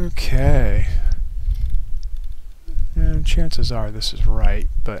 Okay. And chances are this is right,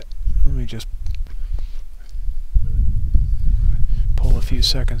 but let me just pull a few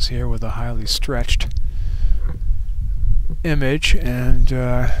seconds here with a highly stretched image, and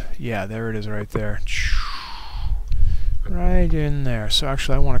yeah, there it is right there. Right in there. So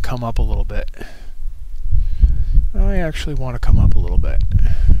actually I want to come up a little bit. I actually want to come up a little bit.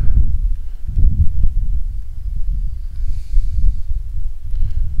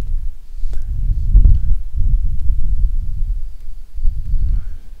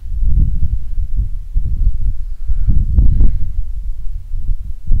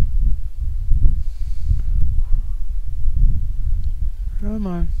 Come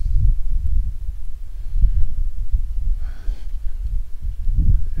on.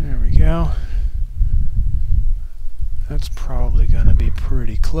 There we go. That's probably going to be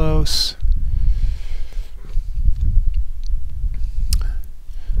pretty close.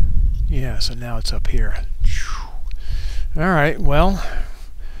 Yeah, so now it's up here. Alright, well,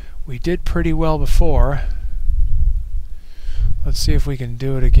 we did pretty well before. Let's see if we can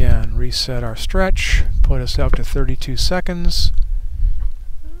do it again. Reset our stretch, put us up to 32 seconds.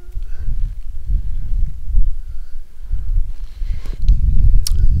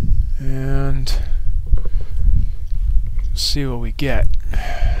 and see what we get.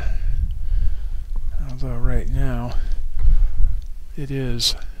 Although right now it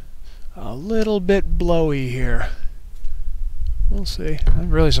is a little bit blowy here. We'll see. I'm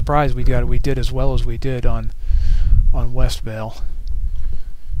really surprised we did as well as we did on West Vale.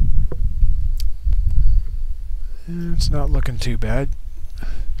 It's not looking too bad.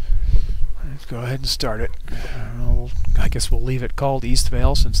 Let's go ahead and start it. I guess we'll leave it called East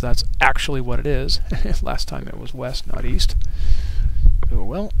Vale since that's actually what it is. Last time it was West, not East. Oh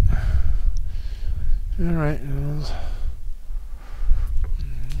well. Alright,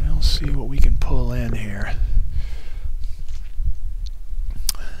 we'll see what we can pull in here.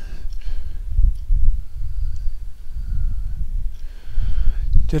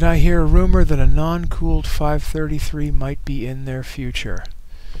 Did I hear a rumor that a non-cooled 533 might be in their future?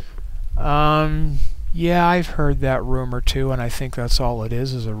 Yeah, I've heard that rumor too, and I think that's all it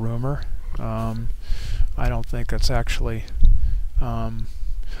is a rumor. I don't think that's actually...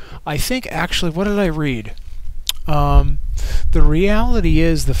 I think actually, what did I read? The reality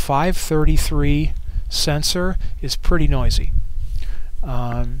is the 533 sensor is pretty noisy.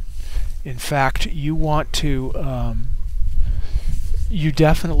 In fact, you want to... you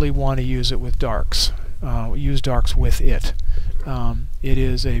definitely want to use it with darks. Use darks with it. It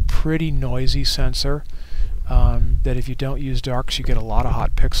is a pretty noisy sensor that if you don't use darks you get a lot of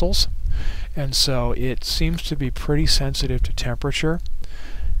hot pixels, and so it seems to be pretty sensitive to temperature,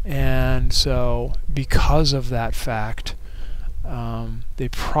 and so because of that fact they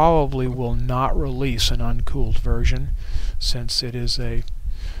probably will not release an uncooled version since it is a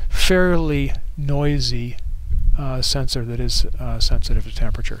fairly noisy sensor that is sensitive to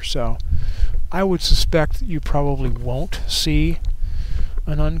temperature. So I would suspect you probably won't see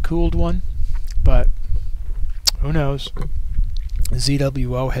an uncooled one, but who knows.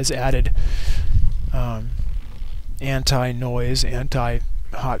 ZWO has added anti-noise,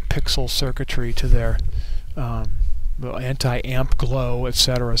 anti-hot pixel circuitry to their anti-amp glow,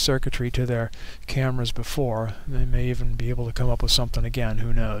 etc. circuitry to their cameras before. They may even be able to come up with something again,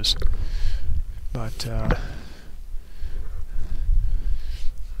 who knows. But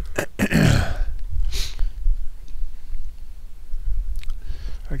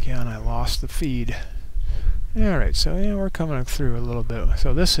again, I lost the feed. Alright, so yeah, we're coming through a little bit.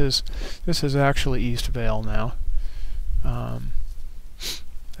 So this is actually East Vale now. And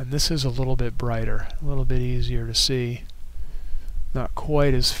this is a little bit brighter, a little bit easier to see. Not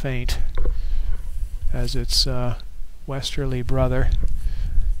quite as faint as its westerly brother.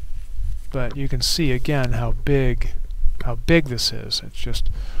 But you can see again how big this is. It's just,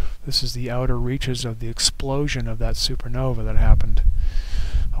 this is the outer reaches of the explosion of that supernova that happened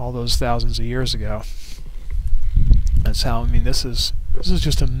all those thousands of years ago. That's how, I mean, this is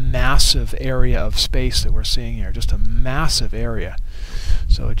just a massive area of space that we're seeing here, just a massive area.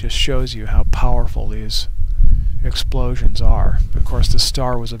 So it just shows you how powerful these explosions are. Of course, the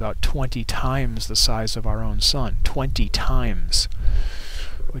star was about 20 times the size of our own sun. 20 times,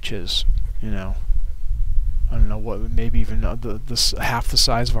 which is, you know, I don't know what, maybe even half the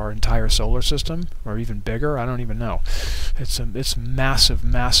size of our entire solar system, or even bigger. I don't even know. It's a massive,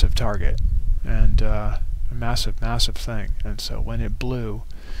 massive target, and a massive, massive thing. And so when it blew,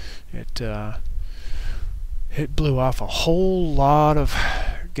 it blew off a whole lot of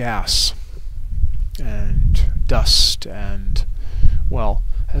gas and dust and, well,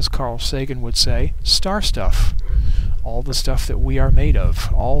 as Carl Sagan would say, star stuff. All the stuff that we are made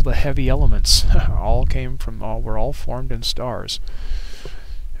of, all the heavy elements, were all formed in stars.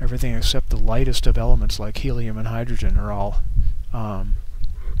 Everything except the lightest of elements like helium and hydrogen are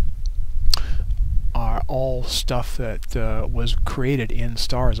all stuff that was created in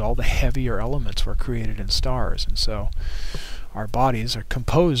stars. All the heavier elements were created in stars, and so our bodies are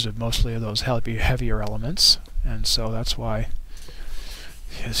composed of mostly of those heavier elements, and so that's why,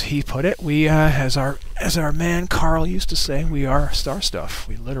 as he put it, we, as our man Carl used to say, we are star stuff.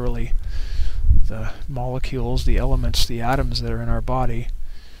 We literally, the molecules, the elements, the atoms that are in our body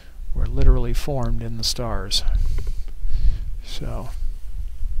were literally formed in the stars. So,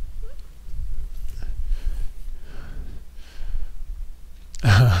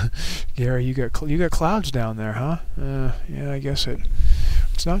 Gary, you got clouds down there, huh? Yeah, I guess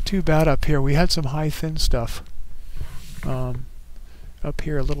it's not too bad up here. We had some high thin stuff up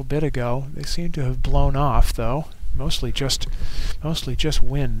here a little bit ago. They seem to have blown off, though. Mostly just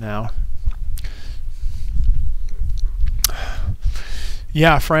wind now.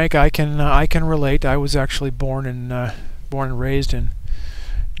 Yeah, Frank, I can relate. I was actually born and raised in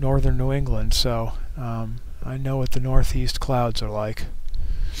northern New England, so I know what the northeast clouds are like.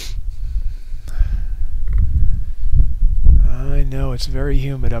 I know it's very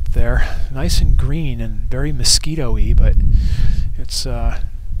humid up there. Nice and green and very mosquito-y, but it's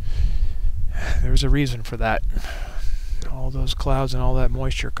there's a reason for that. All those clouds and all that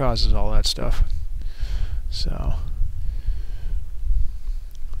moisture causes all that stuff. So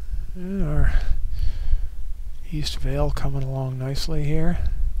our East Vale coming along nicely here.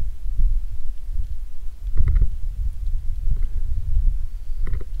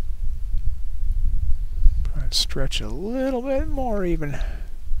 Try and stretch a little bit more even.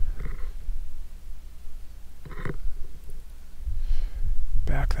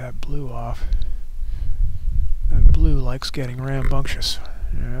 Back that blue off. That blue likes getting rambunctious.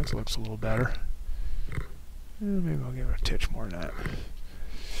 Yeah, that looks a little better. Maybe I'll give it a titch more than that.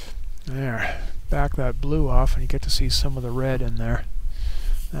 There. Back that blue off and you get to see some of the red in there.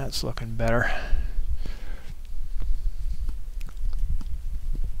 That's looking better.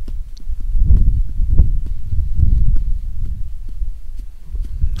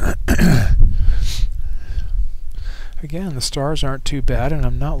 Again, the stars aren't too bad, and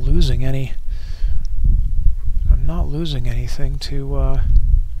I'm not losing anything to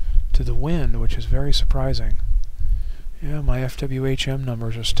the wind, which is very surprising. Yeah, my FWHM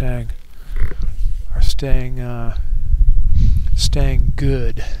numbers are staying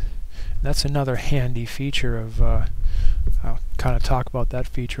good. And that's another handy feature of I'll kind of talk about that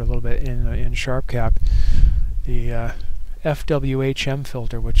feature a little bit in SharpCap. The FWHM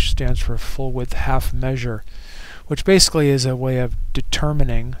filter, which stands for full width half measure, which basically is a way of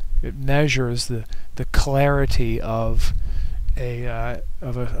determining, it measures the clarity of an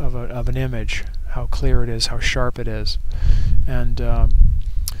image, how clear it is, how sharp it is. And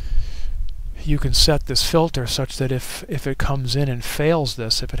you can set this filter such that if it comes in and fails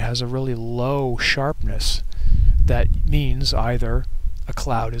this, if it has a really low sharpness, that means either a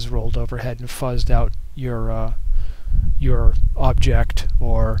cloud is rolled overhead and fuzzed out your object,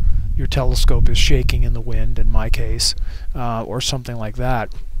 or your telescope is shaking in the wind, in my case, or something like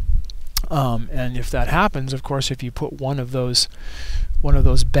that. And if that happens, of course, if you put one of those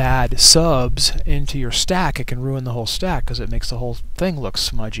bad subs into your stack, it can ruin the whole stack because it makes the whole thing look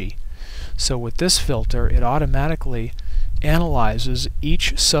smudgy. So with this filter, it automatically analyzes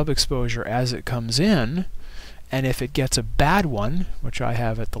each sub-exposure as it comes in, and if it gets a bad one, which I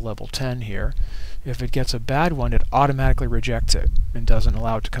have at the level 10 here, if it gets a bad one, it automatically rejects it and doesn't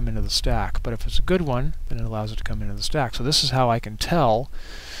allow it to come into the stack. But if it's a good one, then it allows it to come into the stack. So this is how I can tell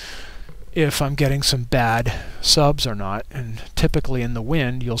if I'm getting some bad subs or not. And typically in the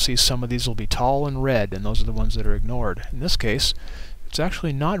wind, you'll see some of these will be tall and red, and those are the ones that are ignored. In this case, it's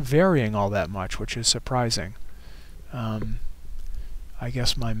actually not varying all that much, which is surprising. I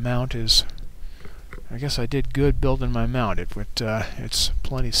guess my mount is... I guess I did good building my mount. It's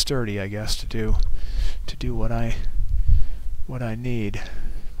plenty sturdy, I guess, to do what I need,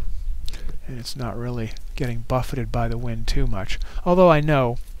 and it's not really getting buffeted by the wind too much. Although I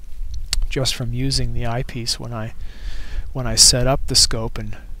know, just from using the eyepiece when I set up the scope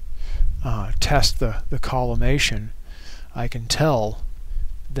and test the collimation, I can tell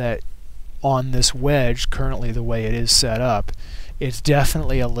that on this wedge, currently the way it is set up, it's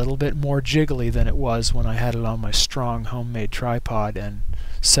definitely a little bit more jiggly than it was when I had it on my strong homemade tripod and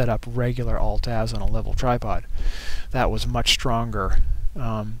set up regular AltAz on a level tripod. That was much stronger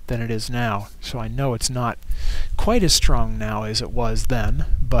than it is now. So I know it's not quite as strong now as it was then,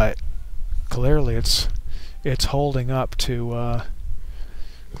 but clearly it's holding up to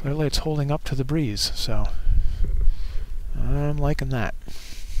the breeze. So I'm liking that.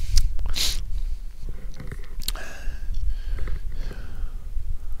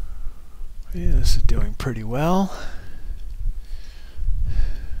 Yeah, this is doing pretty well.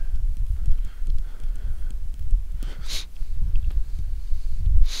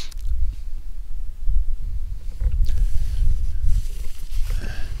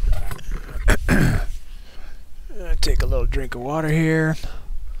 Take a little drink of water here.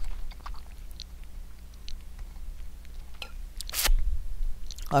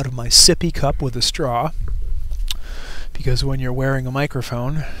 Out of my sippy cup with a straw, because when you're wearing a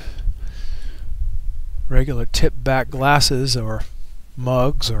microphone, regular tip-back glasses or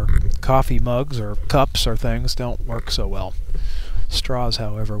mugs or coffee mugs or cups or things don't work so well. Straws,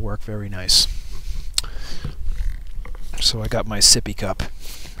 however, work very nice. So I got my sippy cup.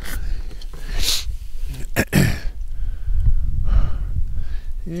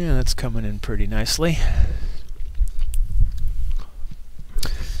 Yeah, that's coming in pretty nicely.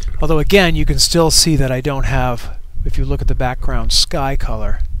 Although again, you can still see that I don't have, if you look at the background sky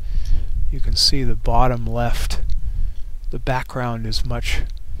color, you can see the bottom left, the background is much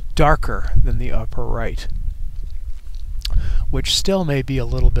darker than the upper right. which still may be a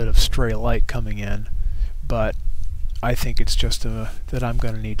little bit of stray light coming in, but I think it's just that I'm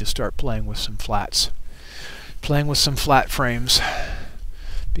going to need to start playing with some flats. Playing with some flat frames,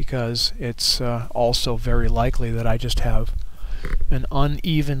 because it's also very likely that I just have an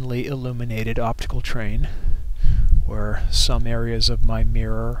unevenly illuminated optical train, where some areas of my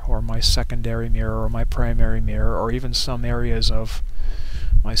mirror, or my secondary mirror, or my primary mirror, or even some areas of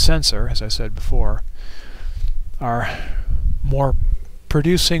my sensor, as I said before, are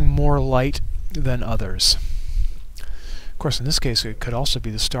producing more light than others. Of course, in this case, it could also be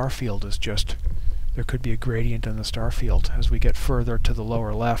the star field is just, there could be a gradient in the star field. As we get further to the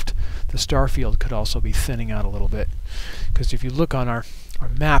lower left, the star field could also be thinning out a little bit. Because if you look on our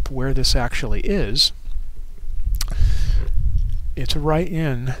map where this actually is, it's right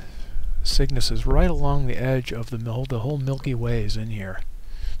in, Cygnus is right along the edge of the whole Milky Way is in here.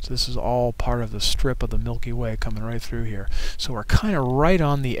 So this is all part of the strip of the Milky Way coming right through here. So we're kind of right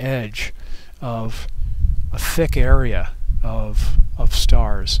on the edge of a thick area of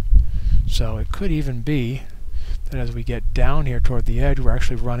stars. So it could even be that as we get down here toward the edge, we're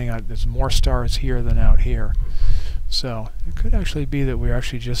actually running out, there's more stars here than out here. So it could actually be that we're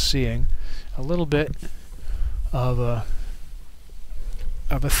actually just seeing a little bit of a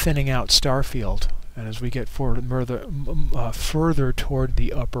thinning out star field. And as we get further toward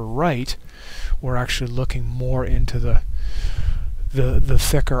the upper right, we're actually looking more into the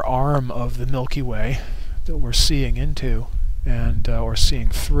thicker arm of the Milky Way that we're seeing into, and or seeing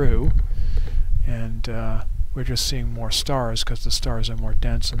through, and we're just seeing more stars because the stars are more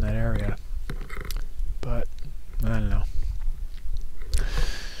dense in that area. But I don't know.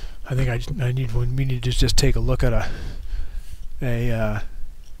 I think we need to just take a look at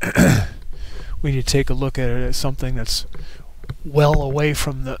we need to take a look at it as something that's well away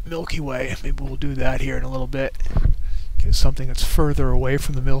from the Milky Way. Maybe we'll do that here in a little bit. Get something that's further away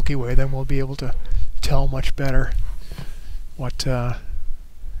from the Milky Way, then we'll be able to tell much better what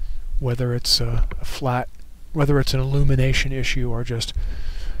whether it's a flat, whether it's an illumination issue or just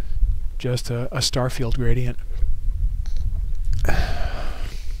a star field gradient.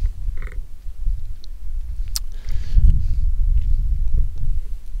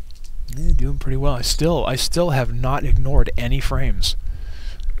 Yeah, doing pretty well. I still have not ignored any frames.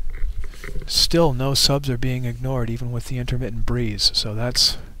 Still no subs are being ignored even with the intermittent breeze, so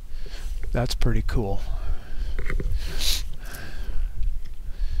that's pretty cool.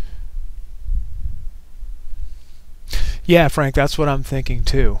 Yeah, Frank, that's what I'm thinking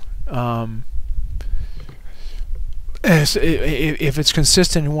too. If it's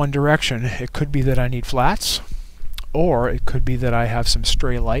consistent in one direction, it could be that I need flats, or it could be that I have some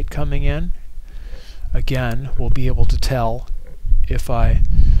stray light coming in. Again, we'll be able to tell if I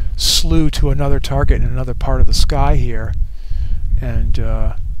slew to another target in another part of the sky here, and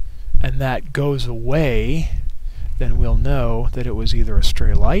that goes away, then we'll know that it was either a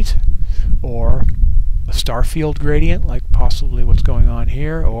stray light or a star field gradient, like possibly what's going on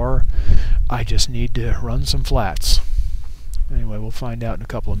here, or I just need to run some flats. Anyway, we'll find out in a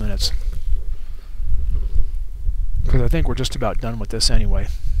couple of minutes, because I think we're just about done with this anyway.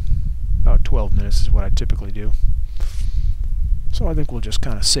 About 12 minutes is what I typically do. So I think we'll just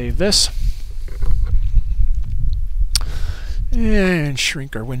kind of save this and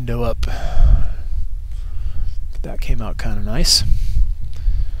shrink our window up. That came out kind of nice.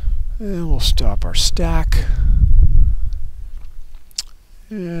 And we'll stop our stack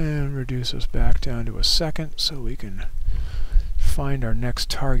and reduce us back down to a second so we can find our next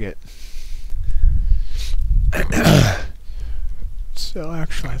target. So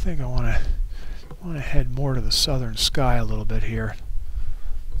actually, I think I want to head more to the southern sky a little bit here.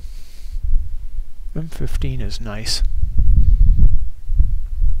 M15 is nice.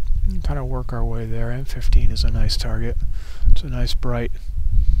 Kind of work our way there. M15 is a nice target. It's a nice bright.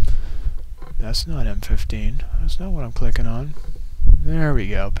 That's not M15. That's not what I'm clicking on. There we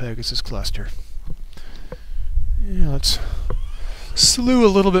go, Pegasus cluster. Yeah, let's slew a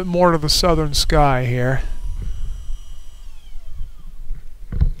little bit more to the southern sky here.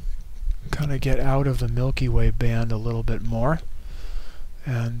 Kind of get out of the Milky Way band a little bit more,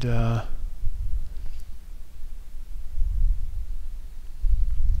 and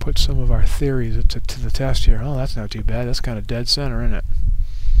put some of our theories to the test here. Oh, that's not too bad. That's kind of dead center, isn't it?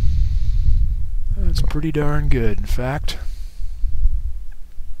 That's pretty darn good, in fact.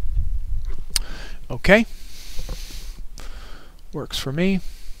 Okay. Works for me.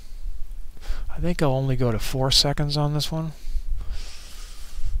 I think I'll only go to 4 seconds on this one,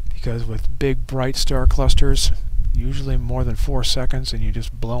 because with big bright star clusters, usually more than 4 seconds and you're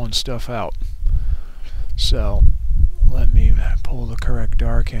just blowing stuff out. So let me pull the correct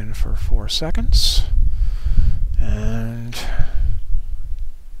dark in for 4 seconds. And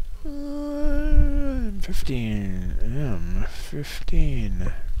 15.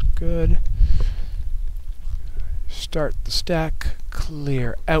 15. Good. Start the stack.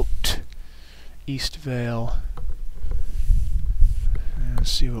 Clear out. East Vale. And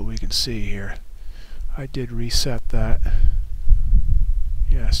let's see what we can see here. I did reset that.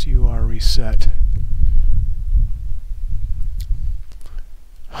 Yes, you are reset.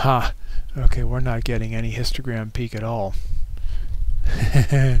 Ha! Okay, we're not getting any histogram peak at all.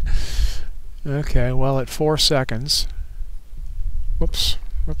 Okay, well, at 4 seconds. Whoops.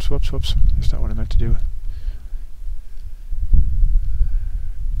 Whoops, whoops, whoops. That's not what I meant to do.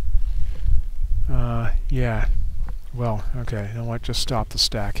 Yeah. Well, okay, you know what? Just stop the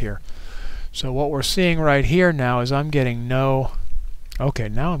stack here. So what we're seeing right here now is I'm getting no... Okay,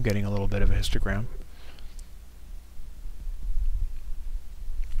 now I'm getting a little bit of a histogram.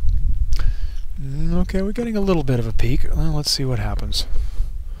 Okay, we're getting a little bit of a peak. Well, let's see what happens.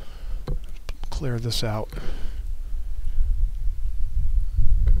 Clear this out.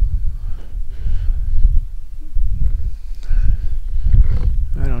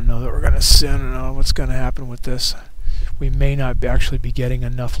 I don't know that we're going to see. I don't know what's going to happen with this. We may not actually be getting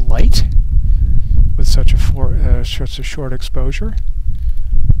enough light with such a short exposure.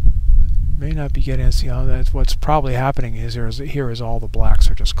 May not be getting. See how that's what's probably happening is here is all the blacks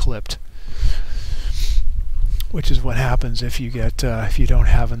are just clipped, which is what happens if you get if you don't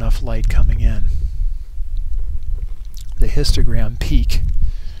have enough light coming in. The histogram peak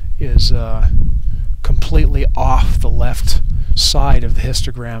is completely off the left side of the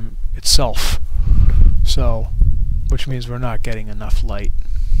histogram itself, so which means we're not getting enough light.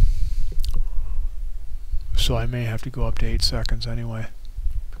 So I may have to go up to 8 seconds anyway.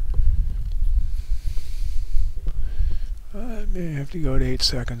 I may have to go to 8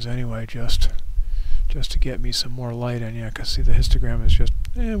 seconds anyway, just to get me some more light in. Yeah, because see the histogram is just,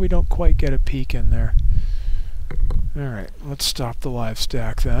 we don't quite get a peak in there. Alright, let's stop the live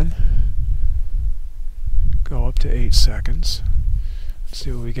stack then. Go up to 8 seconds. Let's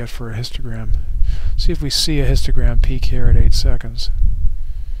see what we get for a histogram. See if we see a histogram peak here at 8 seconds.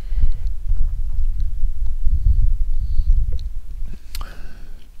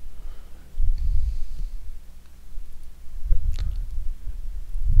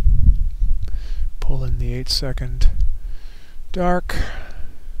 Pull in the 8-second dark.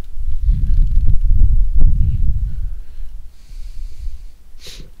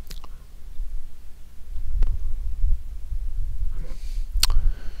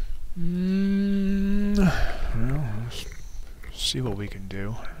 Well, let's see what we can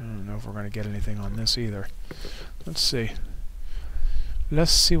do. I don't know if we're going to get anything on this either. Let's see.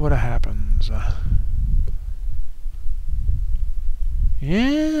 Let's see what happens.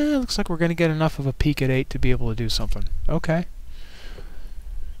 Yeah, looks like we're going to get enough of a peak at 8 to be able to do something. Okay.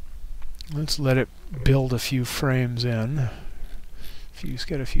 Let's let it build a few frames in. Let's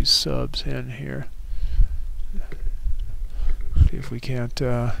get a few subs in here. See if we can't...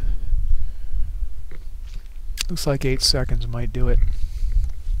 looks like 8 seconds might do it.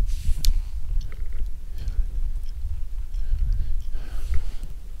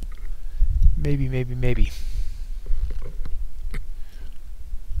 Maybe, maybe, maybe.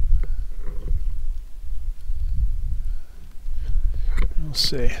 We'll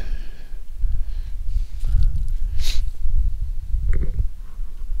see.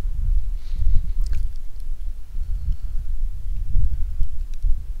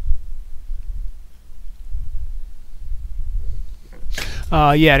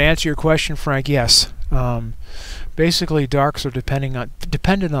 Yeah, to answer your question, Frank, yes. Basically, darks are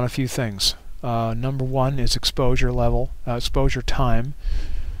dependent on a few things. Number 1 is exposure level, exposure time.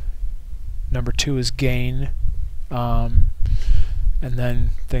 Number 2 is gain, and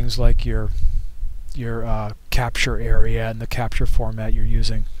then things like your capture area and the capture format you're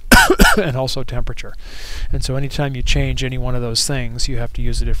using, and also temperature. And so anytime you change any one of those things, you have to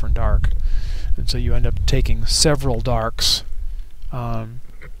use a different dark. And so you end up taking several darks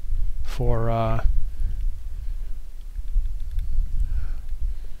for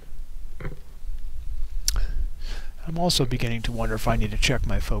I'm also beginning to wonder if I need to check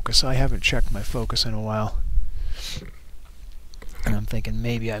my focus. I haven't checked my focus in a while, and I'm thinking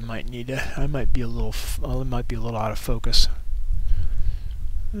maybe I might need to. I might be a little. It might be a little out of focus.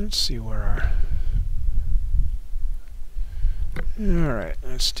 Let's see where our. All right,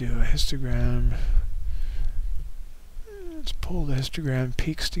 let's do a histogram. Let's pull the histogram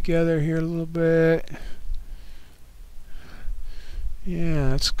peaks together here a little bit.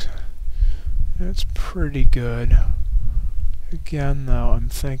 Yeah, that's pretty good. Again, though, I'm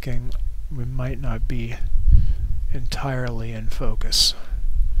thinking we might not be entirely in focus.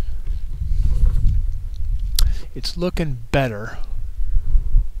 It's looking better.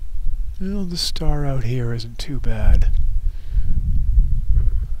 Well, the star out here isn't too bad.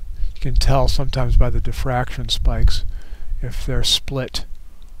 You can tell sometimes by the diffraction spikes if they're split,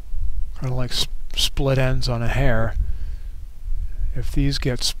 kind of like split ends on a hair. If these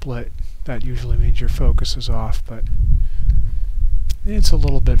get split, that usually means your focus is off, but it's a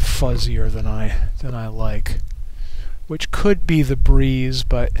little bit fuzzier than I like, which could be the breeze,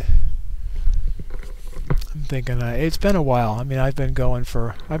 but I'm thinking it's been a while. I mean, I've been going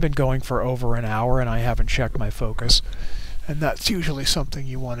for over an hour, and I haven't checked my focus, and that's usually something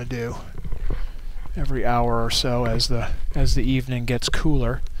you want to do every hour or so as the evening gets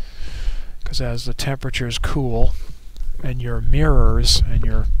cooler, because as the temperatures cool and your mirrors and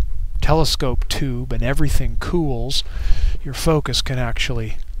your telescope tube and everything cools, your focus can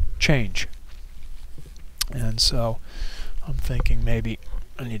actually change. And so I'm thinking maybe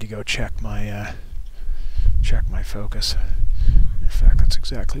I need to go check my focus. In fact, that's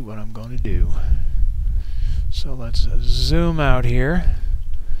exactly what I'm going to do. So let's zoom out here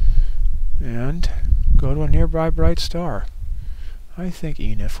and go to a nearby bright star. I think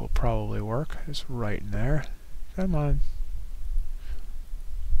Enif will probably work. It's right in there. Come on.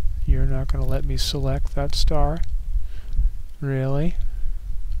 You're not going to let me select that star? Really?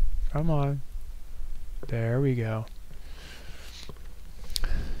 Come on. There we go.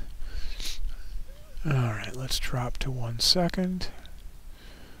 Alright, let's drop to 1 second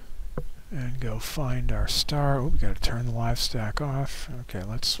and go find our star. Oh, we got to turn the live stack off. Okay,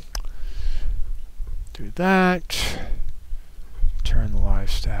 let's do that. Turn the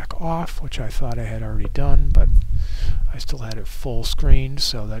live stack off, which I thought I had already done, but I still had it full screened,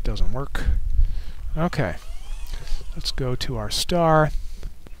 so that doesn't work. Okay, let's go to our star,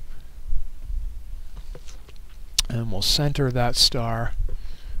 and we'll center that star,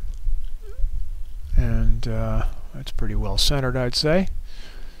 and that's pretty well centered, I'd say.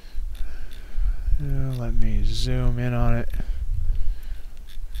 Let me zoom in on it.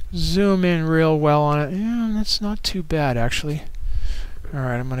 Zoom in real well on it. Yeah, that's not too bad, actually.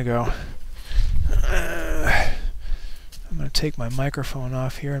 Alright, I'm going to go. I'm going to take my microphone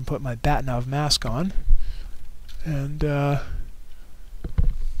off here and put my Batnov mask on. And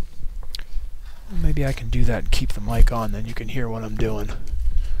maybe I can do that and keep the mic on, then you can hear what I'm doing.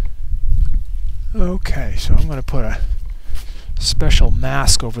 Okay, so I'm going to put a special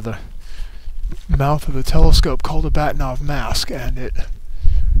mask over the mouth of the telescope called a Batnov mask, and it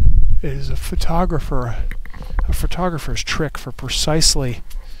is a photographer's trick for precisely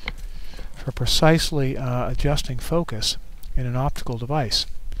adjusting focus in an optical device.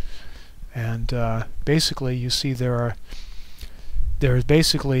 And basically, you see there's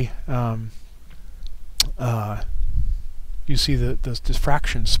basically you see the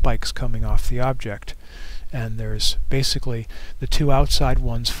diffraction spikes coming off the object, and there's basically the two outside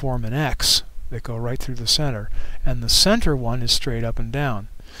ones form an X that go right through the center, and the center one is straight up and down.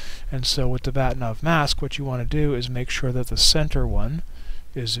 And so with the Batnov mask, what you want to do is make sure that the center one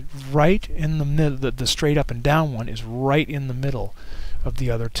is right in the middle, the straight up and down one is right in the middle of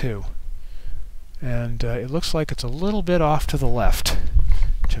the other two. And it looks like it's a little bit off to the left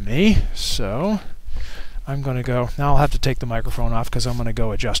to me, so I'm going to go, now I'll have to take the microphone off because I'm going to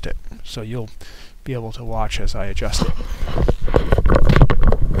go adjust it, so you'll be able to watch as I adjust it.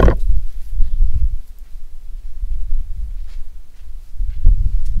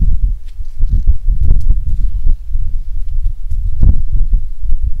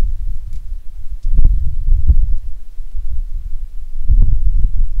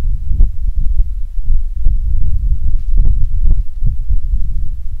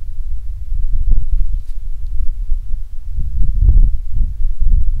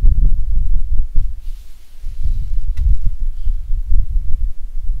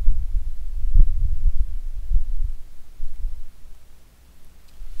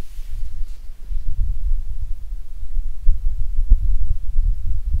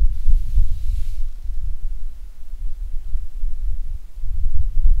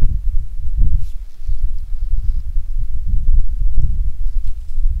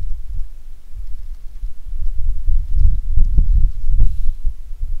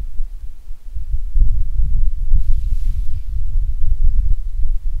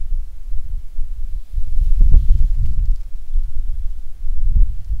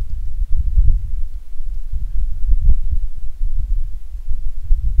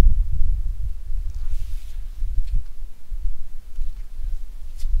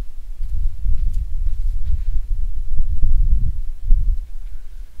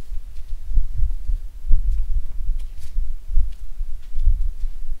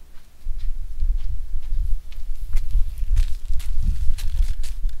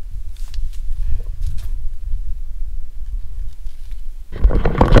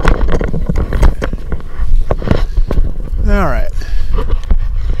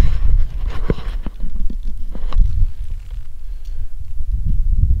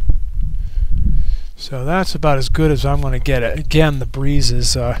 So that's about as good as I'm going to get it. Again, the breeze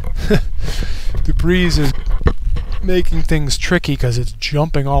is the breeze is making things tricky because it's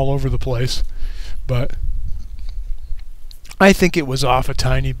jumping all over the place. But I think it was off a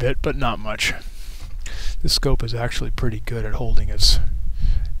tiny bit, but not much. The scope is actually pretty good at holding its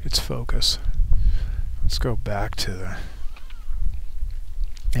focus. Let's go back to the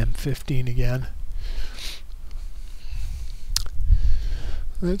M15 again.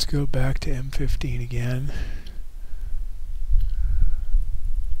 Let's go back to M15 again.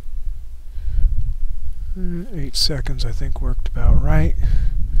 Mm, 8 seconds I think worked about right.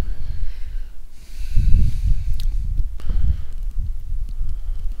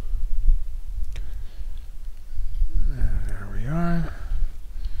 And there we are.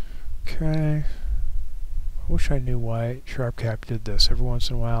 Okay. I wish I knew why SharpCap did this. Every once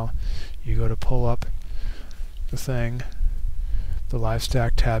in a while you go to pull up the thing, the live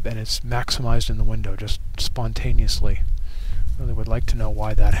stack tab, and it's maximized in the window just spontaneously. Really would like to know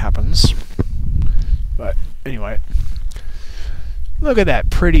why that happens. But anyway, look at that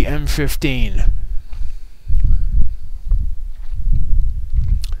pretty M15.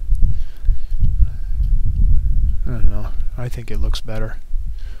 I don't know. I think it looks better.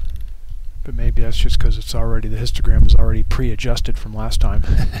 But maybe that's just because it's already, the histogram is already pre-adjusted from last time.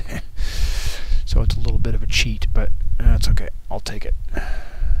 So it's a little bit of a cheat, but that's okay. I'll take it.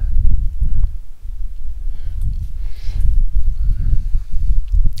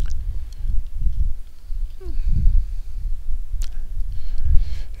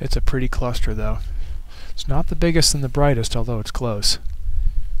 It's a pretty cluster, though. It's not the biggest and the brightest, although it's close.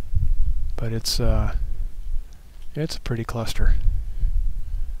 But it's a pretty cluster.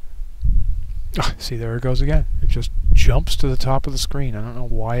 Oh, see, there it goes again. It just jumps to the top of the screen. I don't know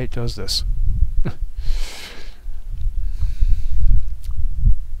why it does this.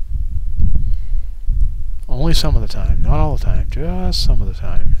 Only some of the time, not all the time, just some of the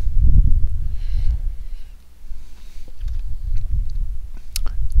time.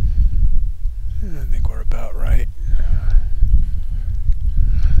 I think we're about right.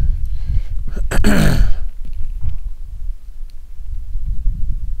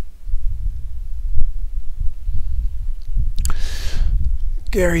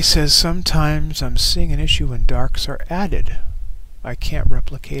 Gary says, sometimes I'm seeing an issue when darks are added. I can't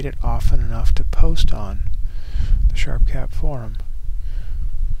replicate it often enough to post on the SharpCap forum.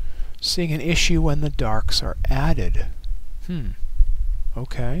 Seeing an issue when the darks are added.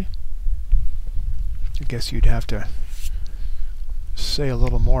 Okay. I guess you'd have to say a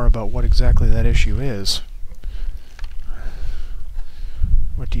little more about what exactly that issue is.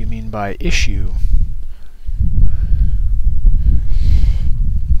 What do you mean by issue?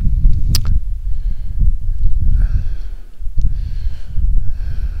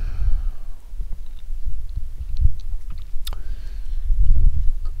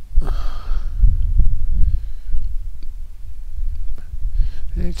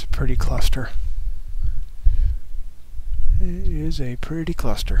 It's a pretty cluster. It is a pretty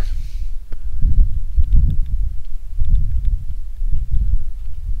cluster.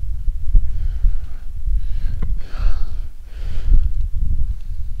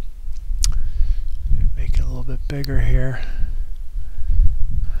 Make it a little bit bigger here.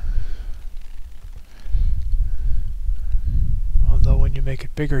 Although when you make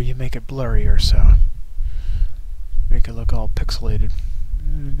it bigger, you make it blurrier, so make it look all pixelated.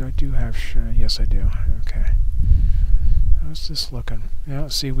 I do have, yes I do, okay. How's this looking? Yeah,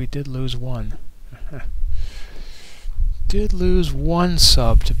 see, we did lose one. Did lose one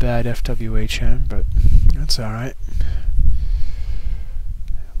sub to bad FWHM, but that's alright.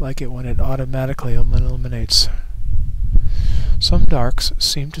 Like it when it automatically eliminates. Some darks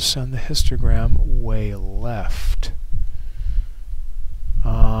seem to send the histogram way left.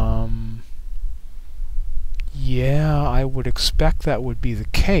 Yeah, I would expect that would be the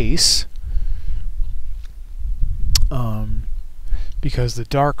case. Because the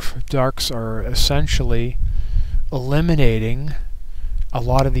darks are essentially eliminating a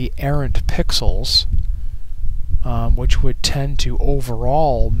lot of the errant pixels, which would tend to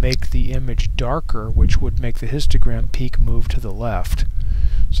overall make the image darker, which would make the histogram peak move to the left.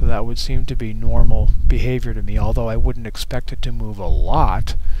 So that would seem to be normal behavior to me, although I wouldn't expect it to move a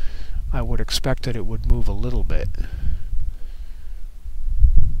lot. I would expect that it would move a little bit.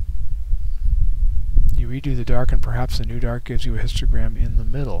 You redo the dark and perhaps the new dark gives you a histogram in the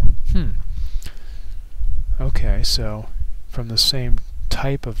middle. Okay, so from the same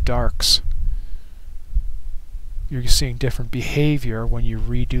type of darks, you're seeing different behavior when you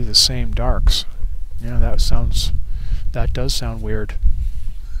redo the same darks. Yeah, that does sound weird.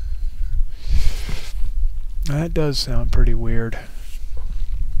 That does sound pretty weird.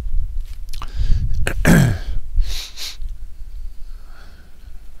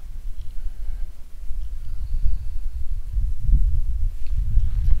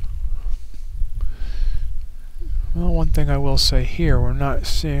 Well, one thing I will say here, I'm not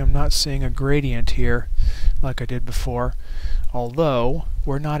seeing a gradient here like I did before, although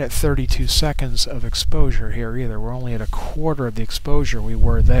we're not at 32 seconds of exposure here either. We're only at a quarter of the exposure we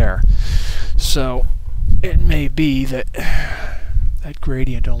were there. So it may be that that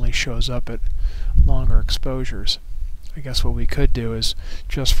gradient only shows up at longer exposures. I guess what we could do is,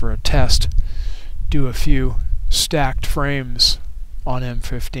 just for a test, do a few stacked frames on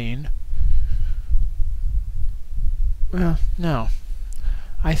M15. Well, no.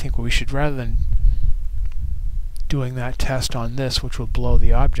 I think we should, rather than doing that test on this, which will blow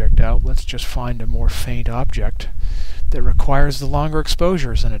the object out, let's just find a more faint object that requires the longer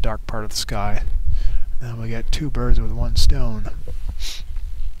exposures in a dark part of the sky. Then we get two birds with one stone.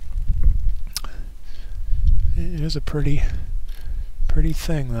 It is a pretty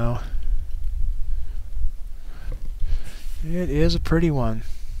thing, though. It is a pretty one.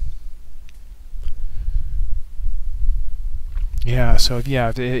 Yeah, so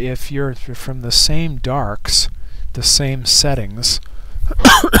yeah, if you're from the same darks, the same settings,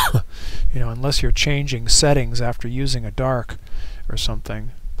 you know, unless you're changing settings after using a dark or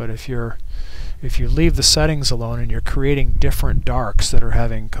something, but if you leave the settings alone and you're creating different darks that are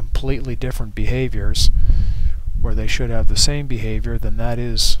having completely different behaviors, where they should have the same behavior, then that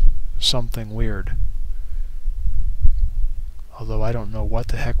is something weird. Although I don't know what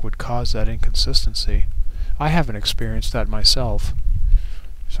the heck would cause that inconsistency. I haven't experienced that myself,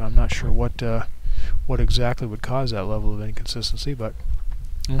 so I'm not sure what exactly would cause that level of inconsistency, but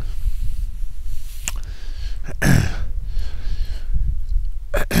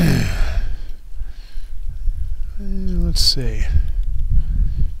let's see.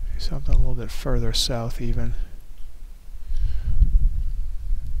 Something a little bit further south even.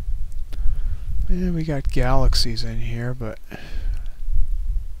 And we got galaxies in here, but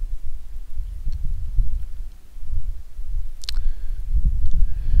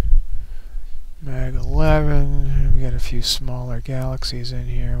Mag 11, we got a few smaller galaxies in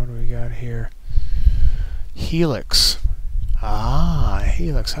here. What do we got here? Helix. Ah,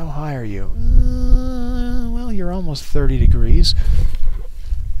 Helix. How high are you? Well, you're almost 30 degrees.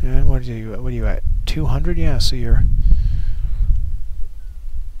 And what are you at? 200? Yeah, so you're...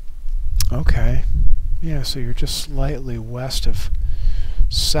 Okay. Yeah, so you're just slightly west of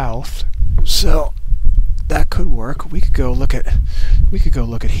south. So that could work. We could go look at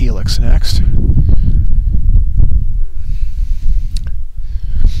Helix next.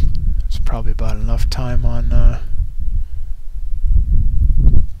 It's probably about enough time on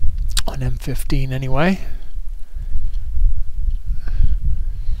M15 anyway.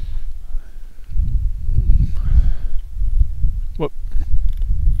 Whoop.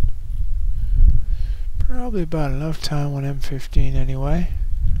 Probably about enough time on M15 anyway.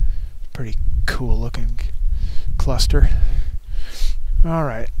 Pretty cool looking cluster.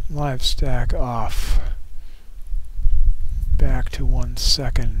 Alright, live stack off. Back to 1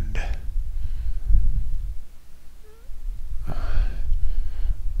 second.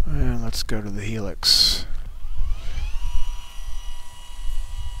 And let's go to the Helix.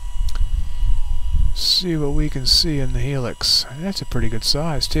 See what we can see in the Helix. That's a pretty good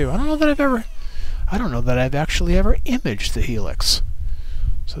size too. I don't know that I've actually ever imaged the Helix.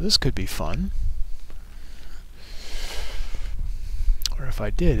 So this could be fun. Or if I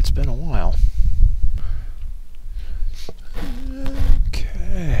did, it's been a while.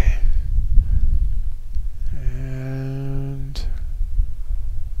 Okay. And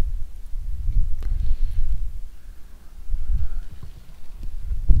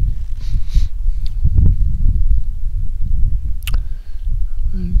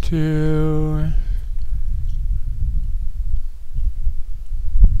one, two.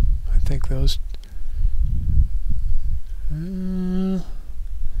 I think those. I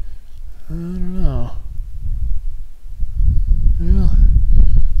don't know. Well,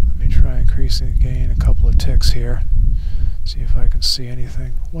 let me try increasing the gain a couple of ticks here. See if I can see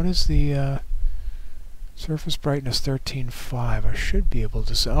anything. What is the surface brightness? 13.5. I should be able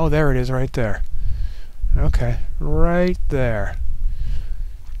to see. Oh, there it is, right there. Okay, right there.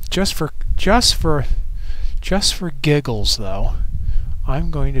 Just for giggles, though,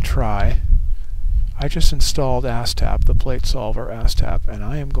 I'm going to try. I just installed ASTAP, the plate solver ASTAP, and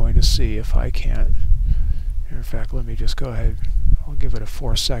I am going to see if I can't. In fact, let me just go ahead. I'll give it a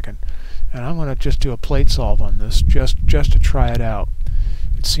 4 second, and I'm going to just do a plate solve on this, just to try it out.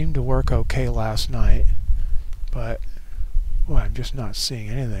 It seemed to work okay last night, but boy, I'm just not seeing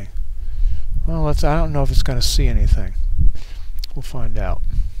anything. Well, I don't know if it's going to see anything. We'll find out.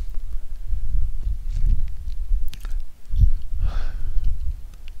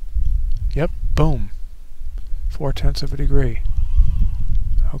 Yep, boom. 0.4 of a degree.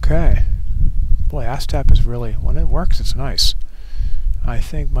 Okay. Boy, ASTAP is really, when it works, it's nice. I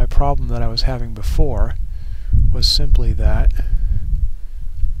think my problem that I was having before was simply that.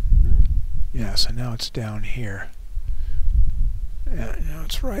 Yeah, so now it's down here. Yeah, now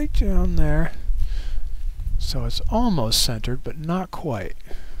it's right down there. So it's almost centered, but not quite.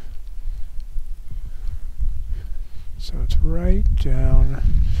 So it's right down,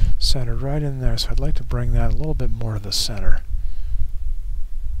 centered right in there. So I'd like to bring that a little bit more to the center.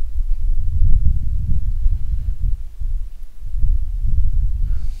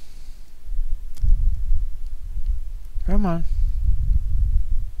 Come on.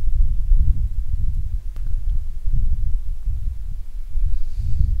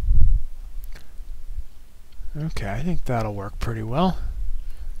 Okay, I think that'll work pretty well.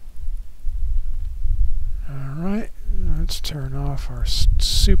 Alright, let's turn off our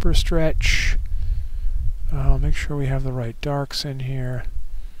super stretch. I'll make sure we have the right darks in here.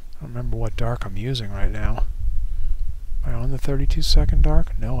 I don't remember what dark I'm using right now. Am I on the 32-second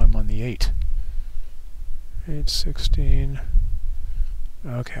dark? No, I'm on the 8. 816.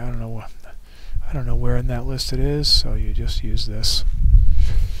 Okay, I don't know where in that list it is, so you just use this.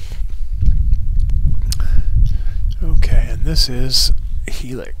 Okay, and this is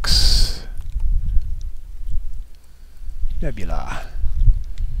Helix. Nebula.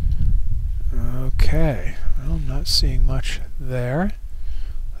 Okay, well, I'm not seeing much there.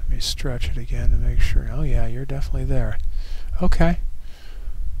 Let me stretch it again to make sure. Oh yeah, you're definitely there. Okay.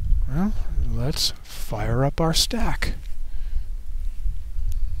 Well, let's fire up our stack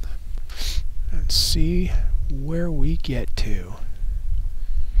and see where we get to.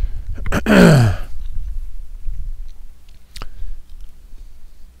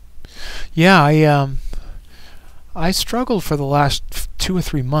 Yeah, I struggled for the last 2 or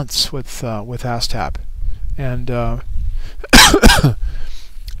 3 months with ASTAP, and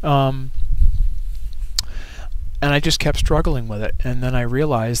and I just kept struggling with it, and then I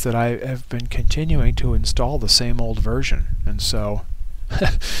realized that I have been continuing to install the same old version, and so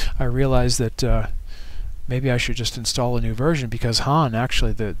I realized that maybe I should just install a new version, because Han,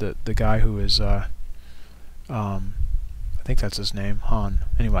 actually the guy who is I think that's his name, Han.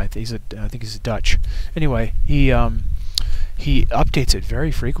 Anyway, I think he's Dutch. Anyway, he updates it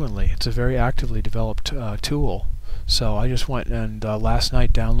very frequently. It's a very actively developed tool. So I just went and last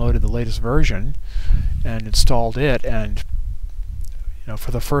night downloaded the latest version and installed it, and you know,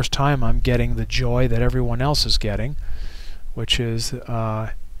 for the first time I'm getting the joy that everyone else is getting, which is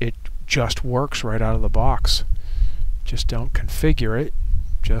it just works right out of the box. Just don't configure it.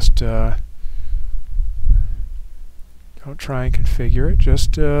 Just don't try and configure it.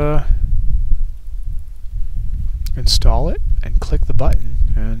 Just install it and click the button,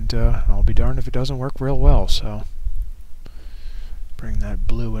 and I'll be darned if it doesn't work real well. So bring that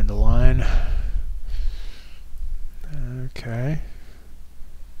blue into line. Okay.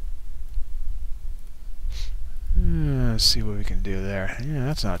 Let's see what we can do there. Yeah,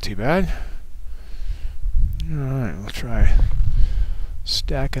 that's not too bad. Alright, we'll try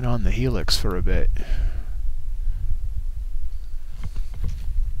stacking on the helix for a bit.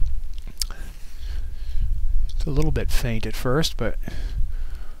 It's a little bit faint at first, but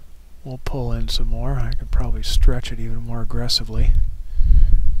we'll pull in some more. I could probably stretch it even more aggressively.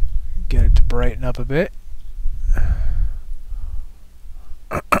 Get it to brighten up a bit.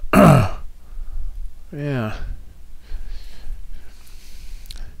 Yeah.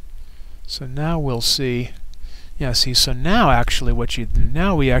 So now we'll see. Yeah, see, so now actually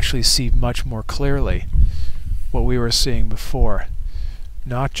now we actually see much more clearly what we were seeing before.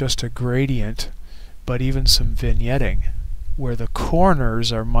 Not just a gradient, but even some vignetting, where the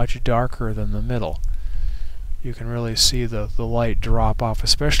corners are much darker than the middle. You can really see the light drop off,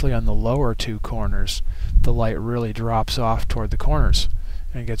 especially on the lower two corners. The light really drops off toward the corners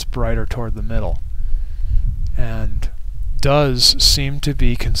and gets brighter toward the middle. And does seem to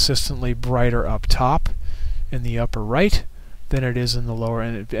be consistently brighter up top in the upper right than it is in the lower,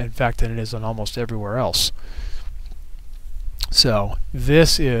 and in fact than it is on almost everywhere else. So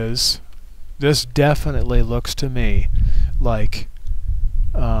this definitely looks to me like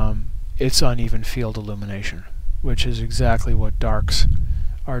it's uneven field illumination, which is exactly what darks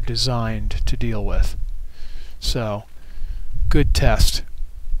are designed to deal with. So good test.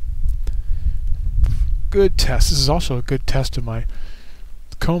 Good test. This is also a good test of my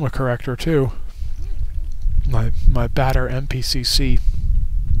coma corrector too. my Batter MPCC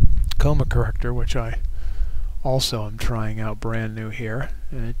coma corrector, which I also am trying out brand new here,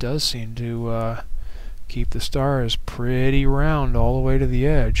 and it does seem to keep the stars pretty round all the way to the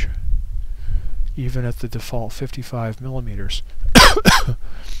edge, even at the default 55 millimeters.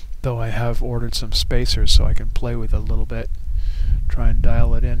 Though I have ordered some spacers so I can play with it a little bit, try and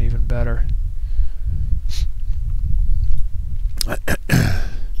dial it in even better.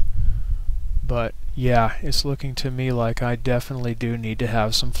 But yeah, it's looking to me like I definitely do need to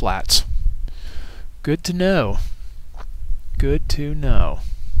have some flats. Good to know. Good to know.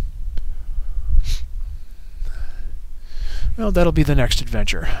 Well, that'll be the next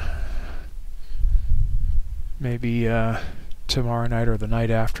adventure. Maybe tomorrow night or the night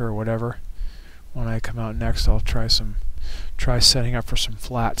after or whatever. When I come out next, I'll try setting up for some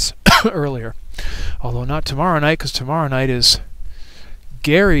flats earlier. Although not tomorrow night, because tomorrow night is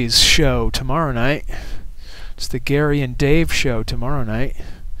Gary's show tomorrow night. It's the Gary and Dave show tomorrow night.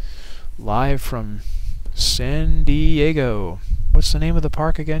 Live from San Diego. What's the name of the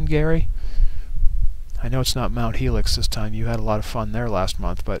park again, Gary? I know it's not Mount Helix this time. You had a lot of fun there last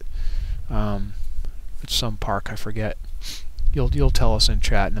month, but it's some park, I forget. You'll tell us in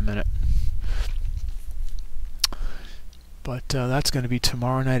chat in a minute. But that's going to be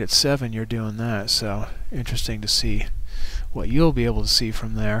tomorrow night at 7. You're doing that, so interesting to see what you'll be able to see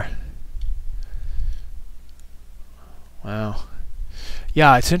from there. Wow.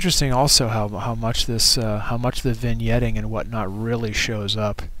 Yeah, it's interesting also how much this how much the vignetting and whatnot really shows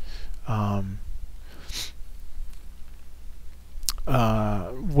up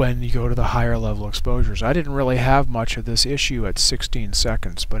when you go to the higher level exposures. I didn't really have much of this issue at 16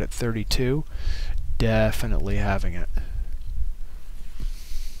 seconds, but at 32, definitely having it.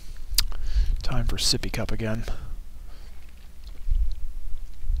 Time for sippy cup again.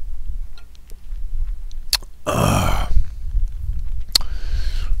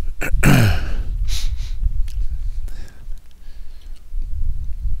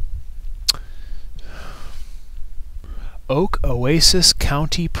 Oak Oasis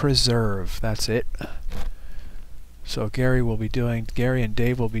County Preserve. That's it. So Gary and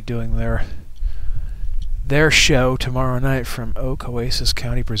Dave will be doing their show tomorrow night from Oak Oasis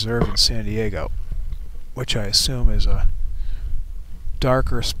County Preserve in San Diego, which I assume is a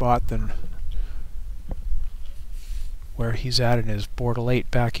darker spot than where he's at in his Bortle 8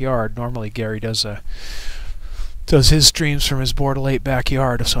 backyard. Normally Gary does his streams from his Bortle 8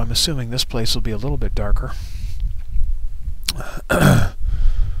 backyard, so I'm assuming this place will be a little bit darker.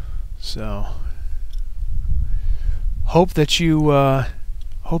 So hope that you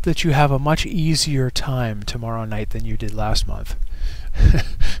have a much easier time tomorrow night than you did last month.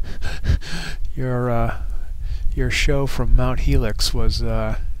 Your show from Mount Helix was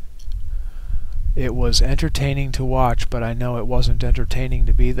it was entertaining to watch, but I know it wasn't entertaining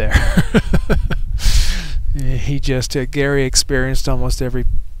to be there. Gary experienced almost every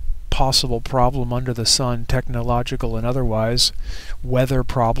possible problem under the sun, technological and otherwise, weather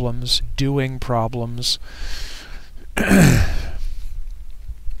problems, doing problems.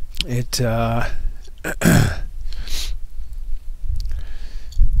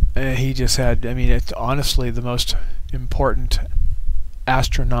 He just had, I mean, it's honestly the most important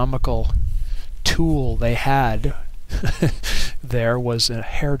astronomical tool they had there was a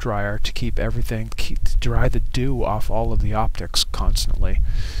hairdryer to keep everything, to dry the dew off all of the optics constantly,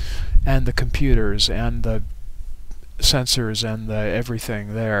 and the computers and the sensors and the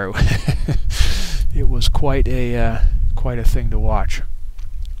everything there. It was quite a thing to watch.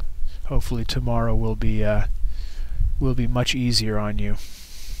 Hopefully tomorrow will be much easier on you.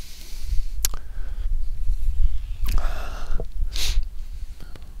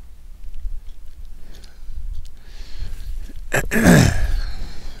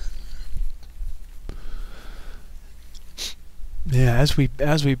 Yeah, as we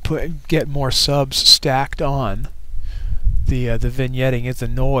get more subs stacked on, the vignetting is the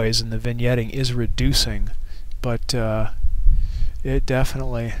noise, and the vignetting is reducing, but it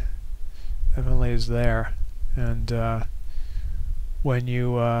definitely is there. And when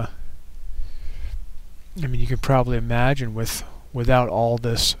you, I mean, you can probably imagine without all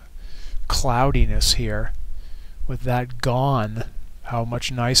this cloudiness here, with that gone, how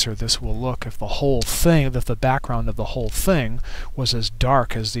much nicer this will look if the whole thing, if the background of the whole thing was as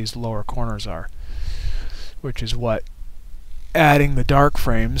dark as these lower corners are, which is what adding the dark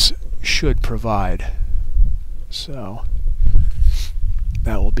frames should provide. So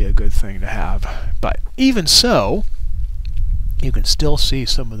that will be a good thing to have. But even so, you can still see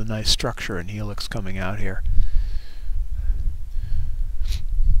some of the nice structure and helix coming out here.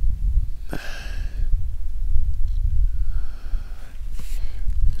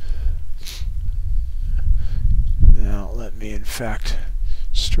 fact,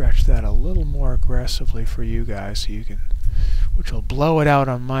 stretch that a little more aggressively for you guys, so you can, which will blow it out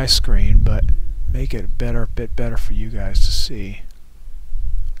on my screen, but make it a bit better for you guys to see.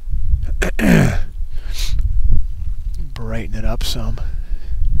 Brighten it up some,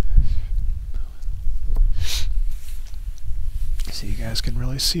 so you guys can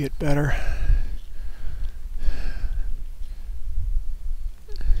really see it better.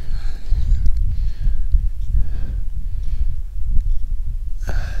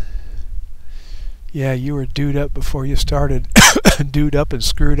 Yeah, you were dewed up before you started. Dewed up and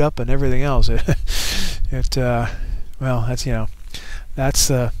screwed up and everything else. Well, that's, you know, that's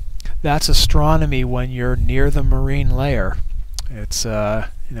astronomy when you're near the marine layer. It's you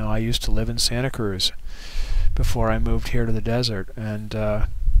know, I used to live in Santa Cruz before I moved here to the desert, and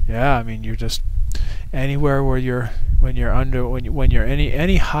yeah, I mean, you're just anywhere where when you're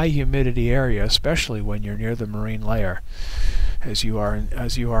any high humidity area, especially when you're near the marine layer, as you are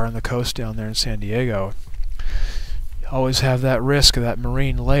on the coast down there in San Diego, you always have that risk of that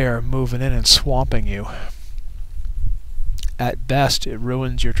marine layer moving in and swamping you. At best, it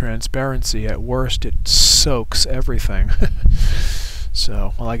ruins your transparency. At worst, it soaks everything.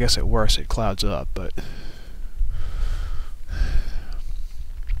 So, well, I guess at worst, it clouds up, but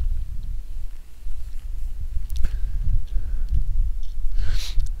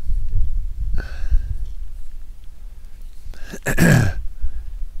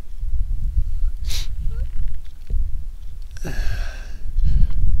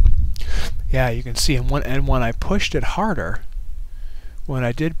yeah, you can see, and when I pushed it harder, when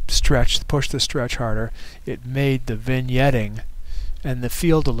I did push the stretch harder, it made the vignetting and the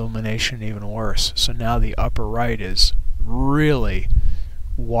field illumination even worse. So now the upper right is really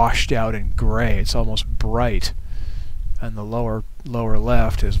washed out in gray. It's almost bright, and the lower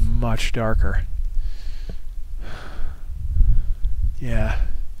left is much darker. Yeah,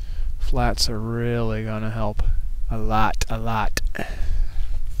 flats are really gonna help a lot.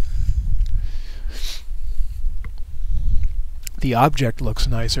 The object looks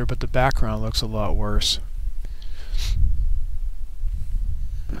nicer, but the background looks a lot worse.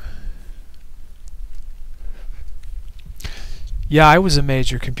 Yeah, I was amazed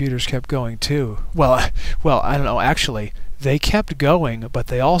your computers kept going too. Well, I don't know, actually, they kept going, but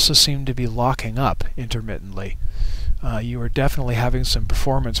they also seemed to be locking up intermittently. You were definitely having some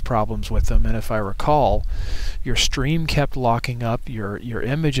performance problems with them, and if I recall, your stream kept locking up, your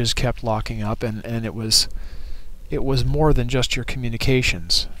images kept locking up, and it was more than just your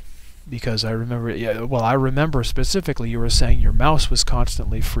communications, because I remember, yeah, well, I remember specifically you were saying your mouse was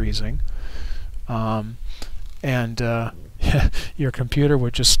constantly freezing, and your computer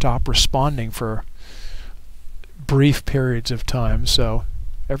would just stop responding for brief periods of time. So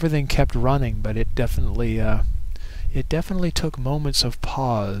everything kept running, but it definitely took moments of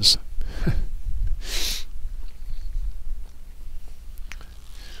pause.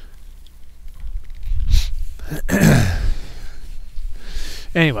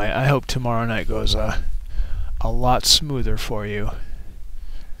 Anyway, I hope tomorrow night goes a lot smoother for you.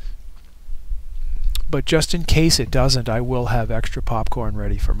 But just in case it doesn't, I will have extra popcorn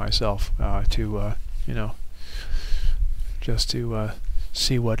ready for myself to, you know, just to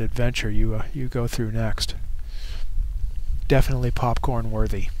see what adventure you go through next. Definitely popcorn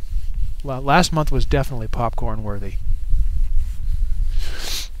worthy. Well, last month was definitely popcorn worthy.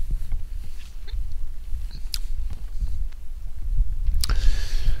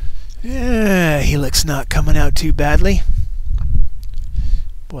 Yeah, Helix not coming out too badly.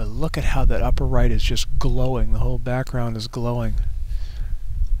 Boy, look at how that upper right is just glowing. The whole background is glowing.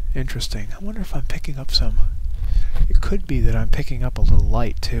 Interesting. I wonder if I'm picking up some... It could be that I'm picking up a little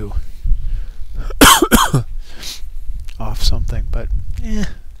light, too. Off something, but I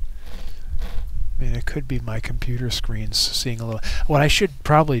mean, it could be my computer screen's seeing a little... What I should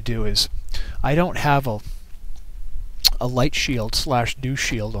probably do is, I don't have a light shield / dew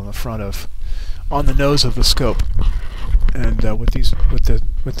shield on the front of... on the nose of the scope. And with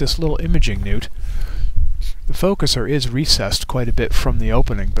this little imaging newt, the focuser is recessed quite a bit from the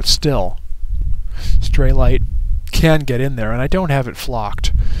opening, but still, stray light can get in there, and I don't have it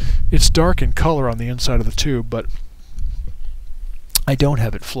flocked. It's dark in color on the inside of the tube, but I don't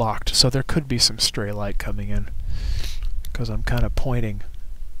have it flocked, so there could be some stray light coming in, because I'm kind of pointing,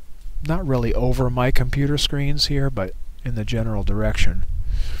 not really over my computer screens here, but in the general direction.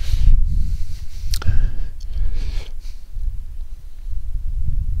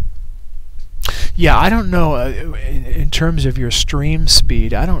 Yeah, I don't know, in terms of your stream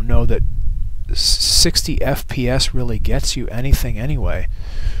speed, I don't know that 60 FPS really gets you anything anyway.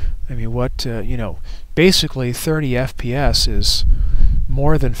 I mean, what, you know, basically 30 FPS is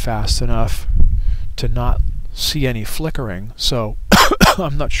more than fast enough to not see any flickering. So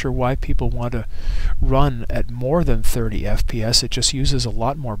I'm not sure why people want to run at more than 30 FPS. It just uses a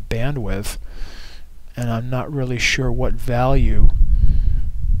lot more bandwidth, and I'm not really sure what value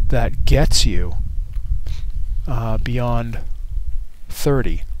that gets you beyond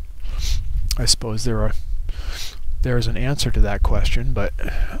 30. I suppose there's an answer to that question, but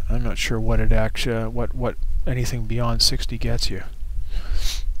I'm not sure what it actually what anything beyond 60 gets you.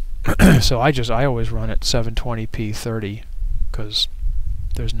 So I always run at 720p 30, because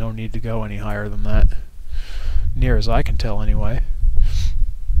there's no need to go any higher than that, near as I can tell anyway.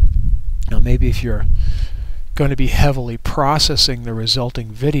 Now maybe if you're going to be heavily processing the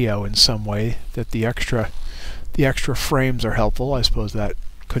resulting video in some way, that the extra frames are helpful. I suppose that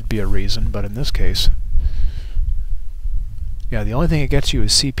could be a reason, but in this case, yeah, the only thing it gets you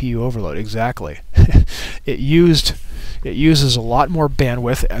is CPU overload. Exactly. It uses a lot more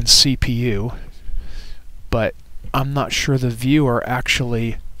bandwidth and CPU, but I'm not sure the viewer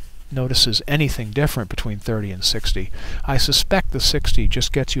actually notices anything different between 30 and 60. I suspect the 60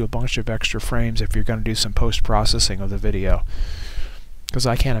 just gets you a bunch of extra frames if you're going to do some post-processing of the video, because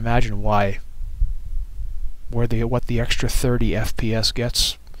I can't imagine what the extra 30 FPS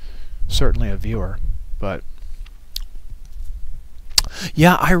gets certainly a viewer. But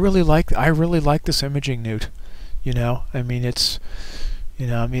yeah, I really like this imaging newt. You know, I mean, it's, you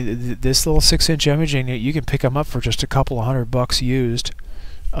know, I mean, this little 6-inch imaging newt, you can pick them up for just a couple of $100 used,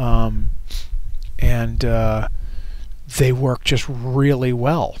 and they work just really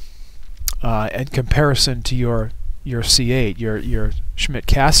well in comparison to your C8, your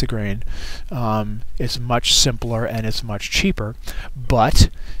Schmidt-Cassegrain. It's much simpler and it's much cheaper, but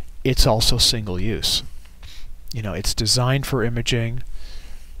it's also single use. You know, it's designed for imaging,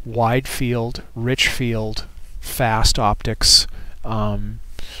 wide field, rich field, fast optics. You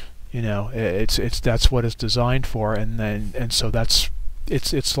know, that's what it's designed for, and so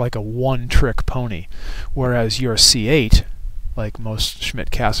it's like a one-trick pony. Whereas your C8, like most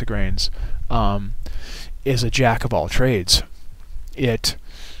Schmidt-Cassegrains, is a jack of all trades. It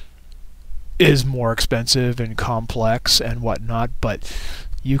is more expensive and complex and whatnot, but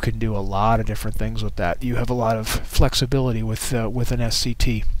you can do a lot of different things with that. You have a lot of flexibility with an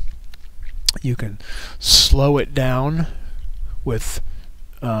SCT. You can slow it down with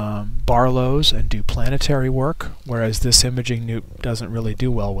Barlows and do planetary work, whereas this imaging newt doesn't really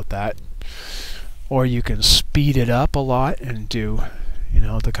do well with that. Or you can speed it up a lot and do, you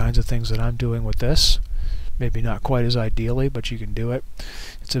know, the kinds of things that I'm doing with this. Maybe not quite as ideally, but you can do it.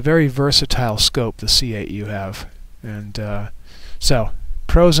 It's a very versatile scope, the C8 you have. And so,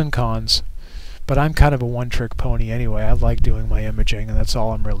 pros and cons. But I'm kind of a one-trick pony anyway. I like doing my imaging, and that's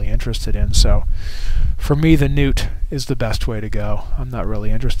all I'm really interested in. So for me, the newt is the best way to go. I'm not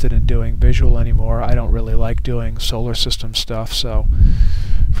really interested in doing visual anymore. I don't really like doing solar system stuff. So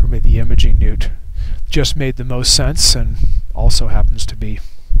for me, the imaging newt just made the most sense, and also happens to be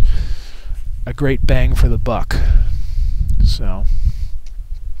a great bang for the buck. So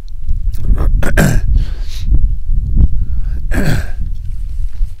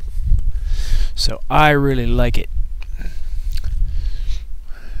so I really like it.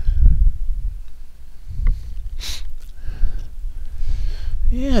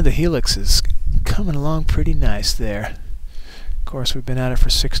 Yeah, the helix is coming along pretty nice there. Of course, we've been at it for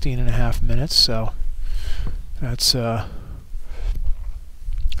 16.5 minutes, so that's a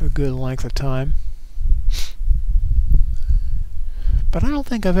good length of time. But I don't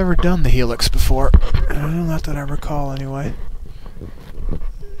think I've ever done the helix before. Not that I recall, anyway.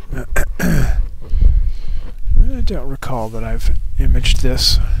 I don't recall that I've imaged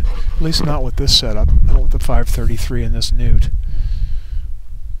this, at least not with this setup, not with the 533 and this newt.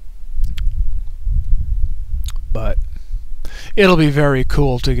 But it'll be very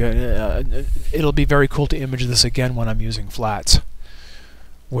cool to get. It'll be very cool to image this again when I'm using flats,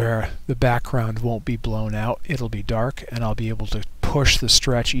 where the background won't be blown out. It'll be dark, and I'll be able to push the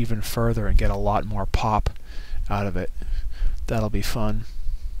stretch even further and get a lot more pop out of it. That'll be fun.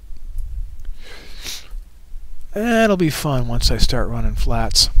 It'll be fun once I start running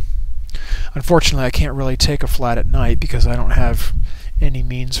flats. Unfortunately, I can't really take a flat at night because I don't have any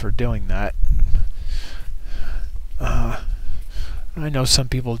means for doing that. I know some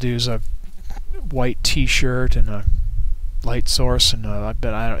people do a white T-shirt and a light source, and but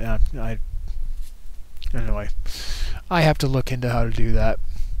anyway, I have to look into how to do that.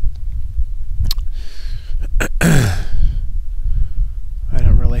 I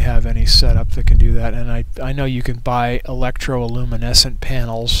don't really have any setup that can do that, and I know you can buy electroluminescent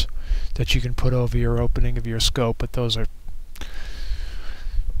panels that you can put over your opening of your scope, but those are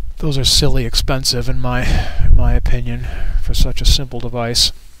silly expensive in my opinion for such a simple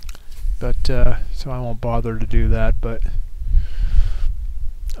device. But so I won't bother to do that. But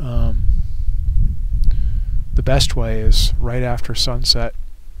the best way is right after sunset,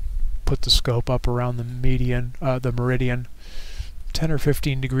 put the scope up around the meridian, 10 or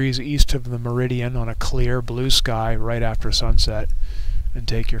 15 degrees east of the meridian on a clear blue sky right after sunset, and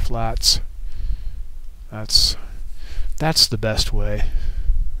take your flats. That's the best way,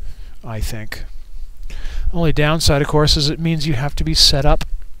 I think. Only downside, of course, is it means you have to be set up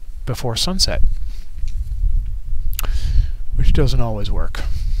before sunset, which doesn't always work.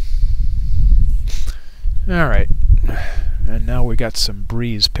 Alright, and now we got some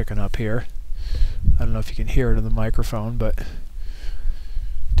breeze picking up here. I don't know if you can hear it in the microphone, but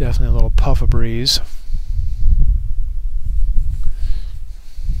definitely a little puff of breeze.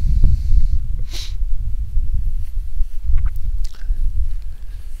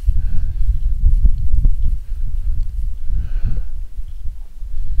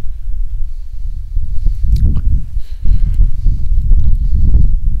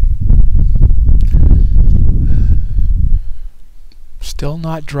 Still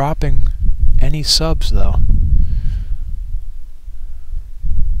not dropping any subs though.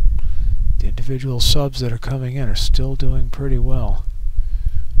 The individual subs that are coming in are still doing pretty well.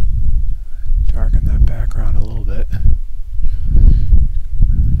 Darken that background a little bit.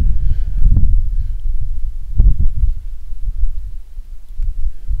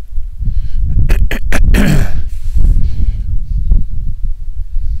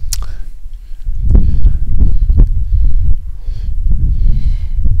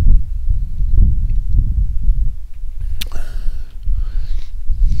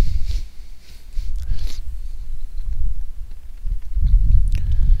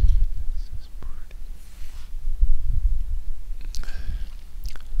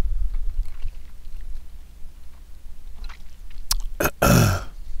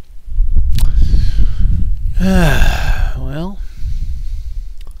 Well,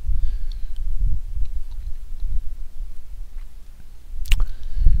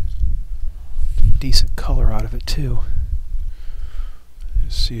 decent color out of it too.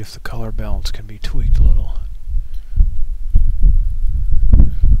 Let's see if the color balance can be tweaked a little.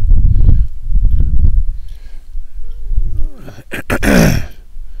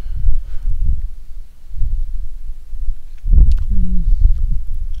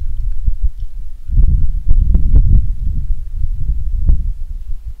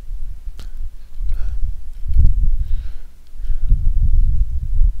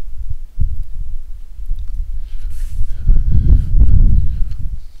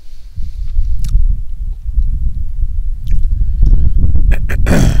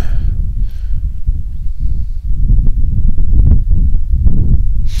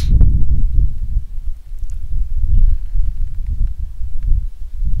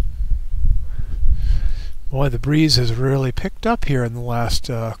 Boy, the breeze has really picked up here in the last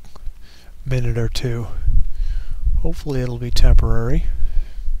minute or two. Hopefully it'll be temporary.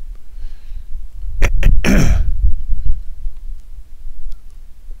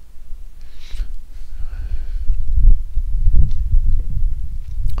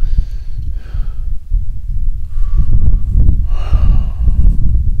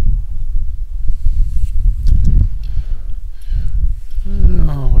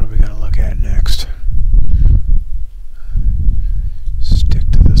 What are we going to look at next?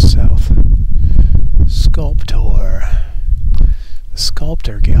 Sculptor. The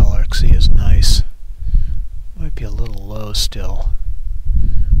Sculptor galaxy is nice. Might be a little low still,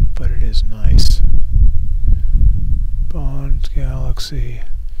 but it is nice. Bond galaxy,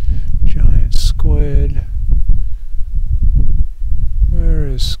 giant squid. Where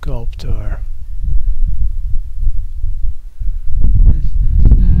is Sculptor?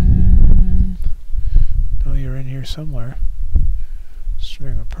 No, you're in here somewhere.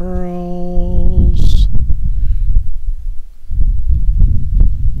 String of pearls.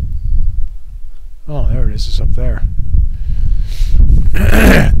 Oh, there it is. It's up there.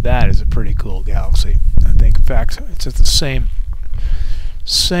 That is a pretty cool galaxy. I think, in fact, it's at the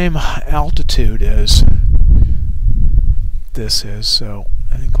same altitude as this is. So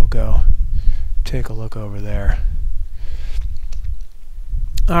I think we'll go take a look over there.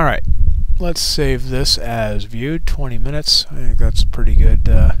 All right. Let's save this as viewed. 20 minutes. I think that's a pretty good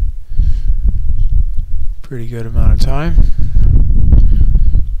amount of time.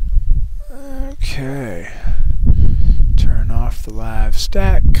 Okay. Turn off the live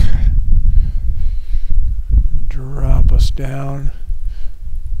stack. Drop us down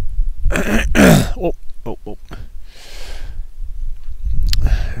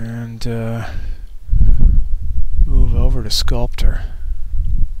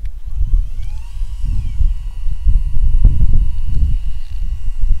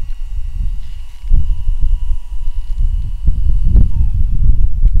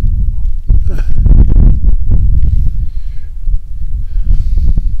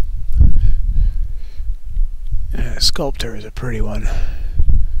Sculptor is a pretty one.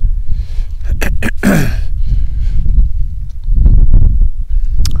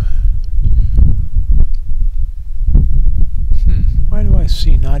 Why do I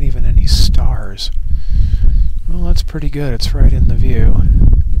see not even any stars? Well, that's pretty good. It's right in the view.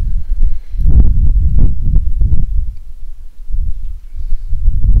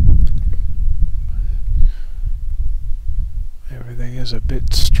 Everything is a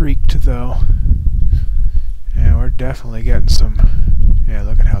bit streaked, though. Yeah, we're definitely getting some... Yeah,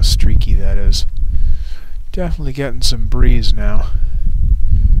 look at how streaky that is. Definitely getting some breeze now.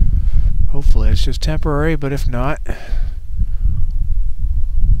 Hopefully it's just temporary, but if not...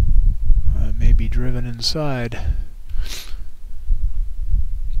 may be driven inside.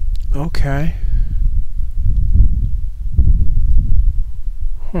 Okay.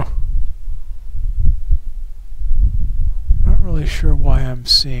 Huh. Not really sure why I'm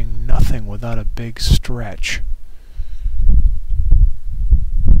seeing nothing without a big stretch.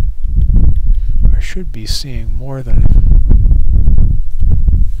 I should be seeing more than...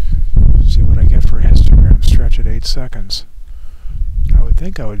 Let's see what I get for a histogram stretch at 8 seconds. I would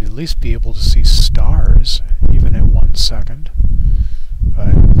think I would at least be able to see stars, even at 1 second.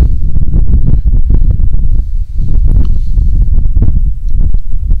 But...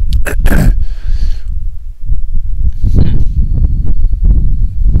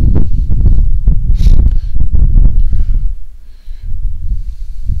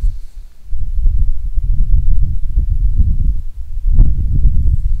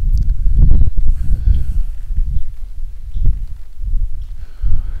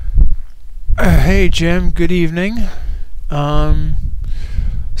 Hey Jim, good evening.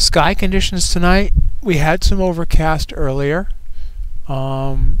 Sky conditions tonight, we had some overcast earlier.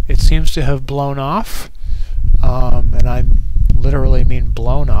 It seems to have blown off, and I literally mean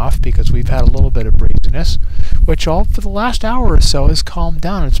blown off because we've had a little bit of breeziness, which all for the last hour or so has calmed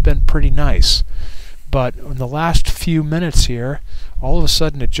down. It's been pretty nice. But in the last few minutes here, all of a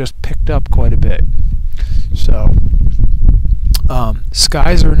sudden it just picked up quite a bit. So...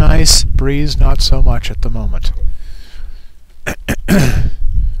 skies are nice, breeze not so much at the moment.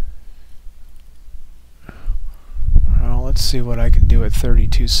 Well, let's see what I can do at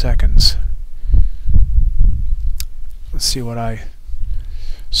 32 seconds. Let's see what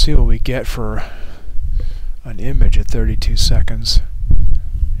we get for an image at 32 seconds.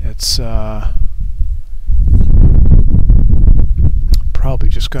 It's probably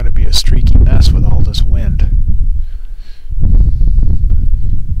just going to be a streaky mess with all this wind.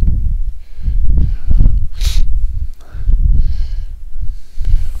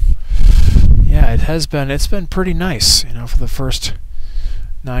 Yeah, it's been pretty nice, you know, for the first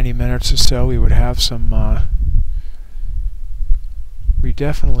 90 minutes or so. We would have some we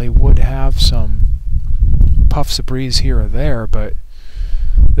definitely would have some puffs of breeze here or there, but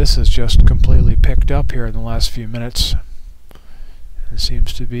this has just completely picked up here in the last few minutes. It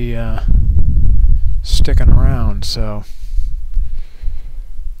seems to be sticking around, so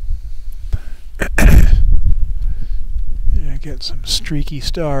yeah, get some streaky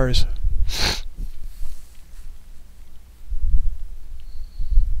stars.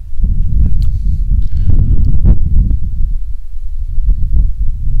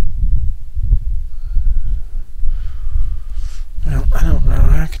 I don't know.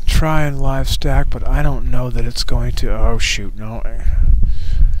 I can try and live stack, but I don't know that it's going to... Oh shoot, no.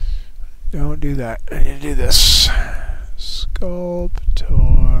 Don't do that. I need to do this. Sculptor.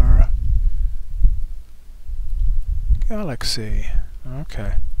 Galaxy.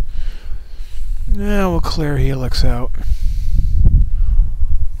 Okay. Now we'll clear Helix out.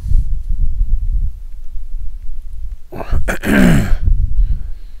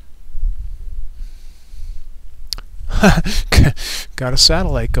 Got a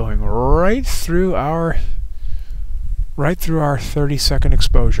satellite going right through our 30-second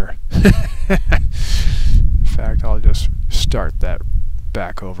exposure. In fact, I'll just start that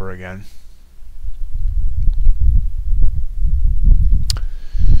back over again.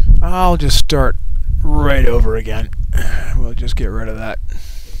 I'll just start right over again. We'll just get rid of that.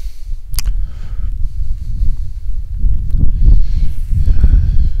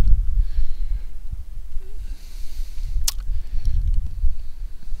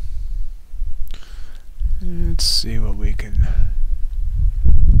 Let's see what we can...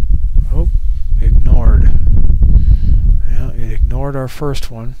 Oh, ignored. Yeah, it ignored our first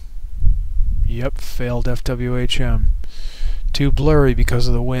one. Yep, failed FWHM. Too blurry because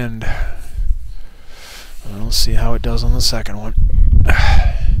of the wind. Well, let's see how it does on the second one.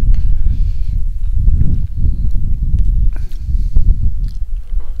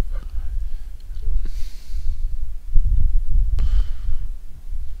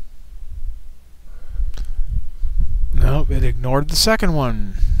 it ignored the second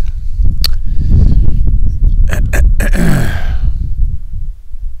one.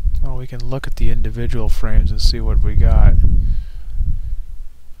 Well, we can look at the individual frames and see what we got.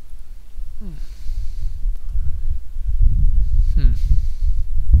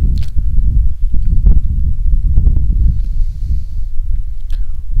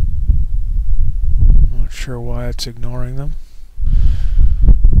 Not sure why it's ignoring them.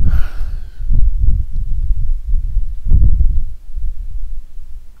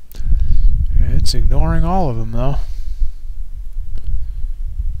 It's ignoring all of them, though.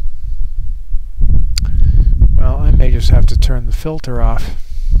 Well, I may just have to turn the filter off,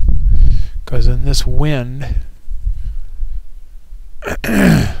 because in this wind,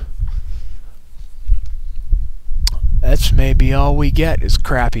 that's maybe all we get is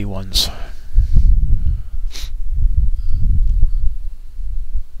crappy ones.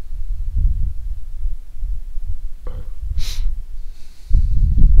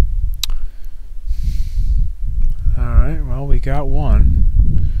 Alright, well, we got one.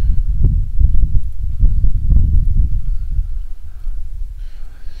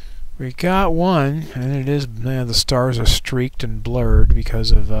 We got one, and it is, the stars are streaked and blurred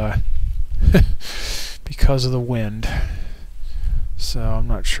because of because of the wind. So I'm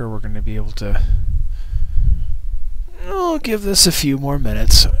not sure we're going to be able to. I'll give this a few more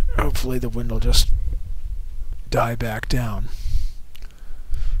minutes. Hopefully the wind will just die back down,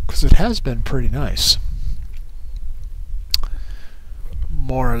 because it has been pretty nice.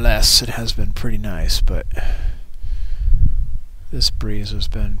 More or less, it has been pretty nice, but this breeze has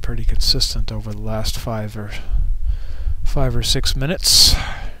been pretty consistent over the last 5 or 6 minutes.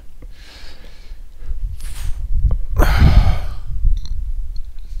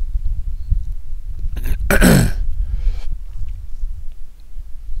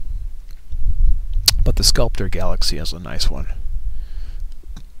 But the Sculptor Galaxy is a nice one.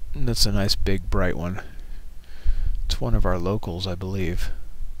 That's a nice big bright one. It's one of our locals, I believe.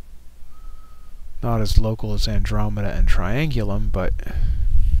 Not as local as Andromeda and Triangulum, but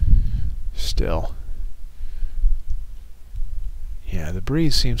still. Yeah, the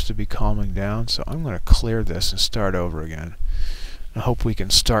breeze seems to be calming down, so I'm going to clear this and start over again. I hope we can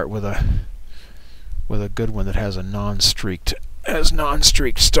start with a good one that has non-streaked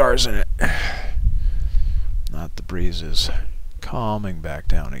stars in it. Not the breeze is calming back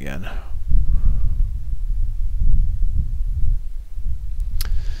down again.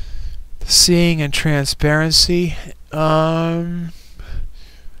 Seeing and transparency.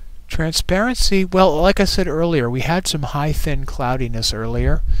 Transparency, well, like I said earlier, we had some high thin cloudiness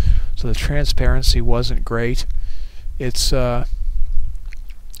earlier, so the transparency wasn't great. It's we're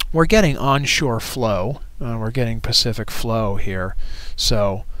getting onshore flow. We're getting Pacific flow here,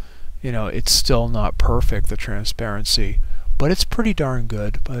 so it's still not perfect, the transparency, but it's pretty darn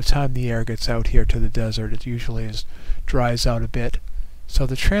good. By the time the air gets out here to the desert, it usually dries out a bit. So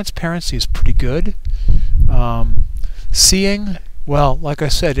the transparency is pretty good. Seeing, well, like I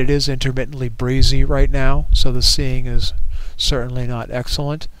said, it is intermittently breezy right now, so the seeing is certainly not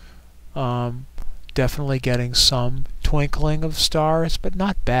excellent. Definitely getting some twinkling of stars, but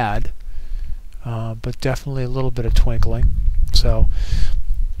not bad. But definitely a little bit of twinkling. So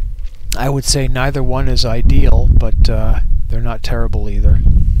I would say neither one is ideal, but they're not terrible either.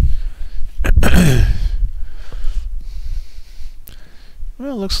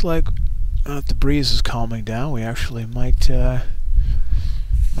 Well, it looks like the breeze is calming down. We actually might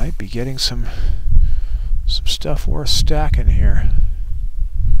be getting some stuff worth stacking here.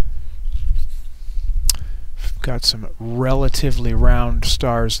 Got some relatively round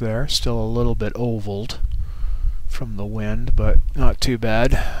stars there, still a little bit ovaled from the wind, but not too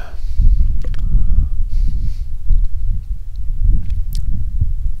bad.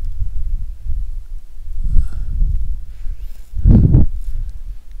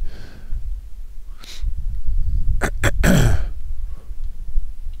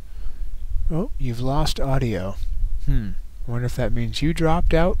 Oh, you've lost audio. I wonder if that means you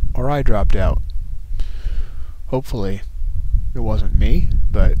dropped out or I dropped out. Hopefully it wasn't me,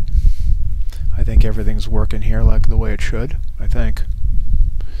 but I think everything's working here like the way it should, I think.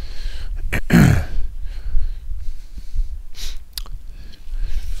 But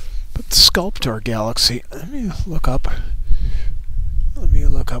the Sculptor Galaxy, let me look up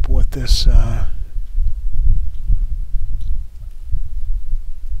what this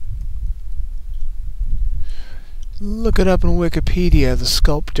look it up in Wikipedia, the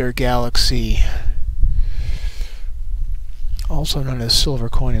Sculptor Galaxy, also known as Silver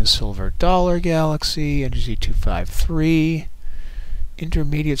Coin and Silver Dollar Galaxy, NGC 253,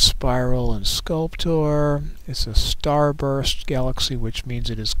 intermediate spiral in Sculptor. It's a starburst galaxy, which means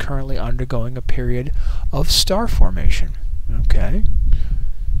it is currently undergoing a period of star formation. Okay.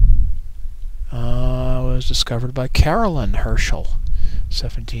 Was discovered by Carolyn Herschel,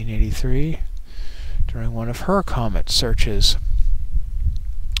 1783, during one of her comet searches.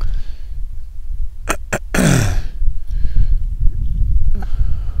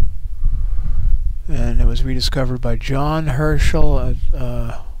 And it was rediscovered by John Herschel,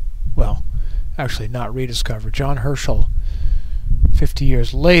 well, actually not rediscovered. John Herschel, 50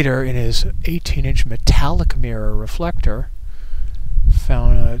 years later, in his 18-inch metallic mirror reflector,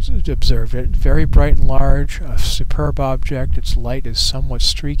 observed it. Very bright and large, a superb object. Its light is somewhat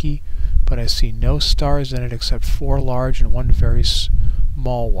streaky, but I see no stars in it except 4 large and 1 very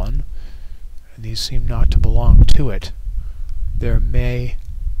small one. And these seem not to belong to it. There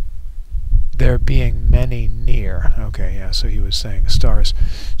being many near. Okay, yeah, so he was saying stars.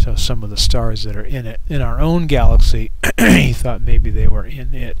 So some of the stars that are in it, in our own galaxy, he thought maybe they were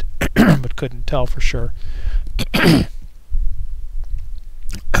in it, but couldn't tell for sure.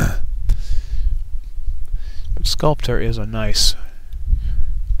 But Sculptor is a nice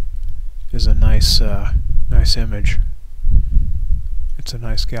nice image. It's a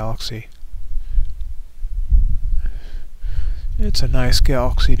nice galaxy. It's a nice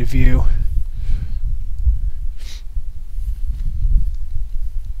galaxy to view.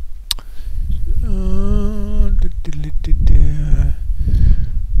 Uh,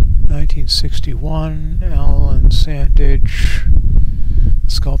 1961, Alan Sandage.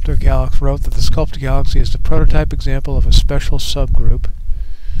 The Sculptor Galaxy wrote that the Sculptor Galaxy is the prototype example of a special subgroup.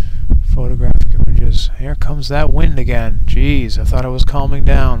 Photographic images. Here comes that wind again. Jeez, I thought it was calming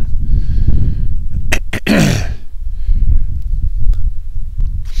down.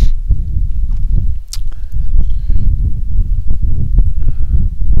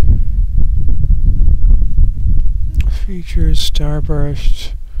 Features,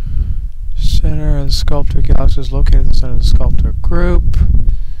 starburst, center of the Sculptor Galaxy is located in the center of the Sculptor group.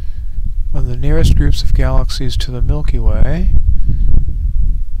 One of the nearest groups of galaxies to the Milky Way.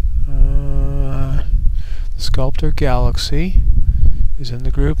 The Sculptor Galaxy is in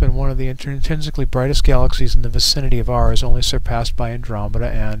the group and one of the intrinsically brightest galaxies in the vicinity of ours, only surpassed by Andromeda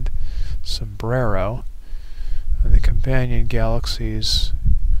and Sombrero. And the companion galaxies,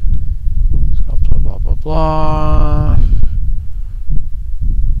 blah blah blah blah.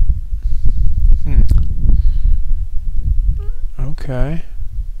 Okay.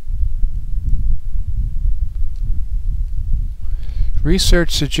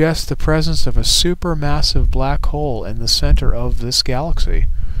 Research suggests the presence of a supermassive black hole in the center of this galaxy,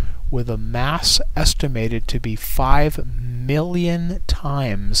 with a mass estimated to be 5 million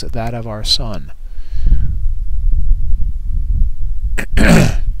times that of our Sun.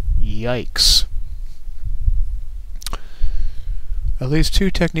 Yikes. At least 2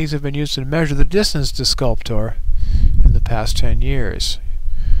 techniques have been used to measure the distance to Sculptor in the past 10 years.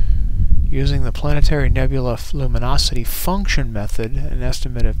 Using the planetary nebula luminosity function method, an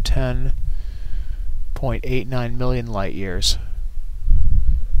estimate of 10.89 million light years.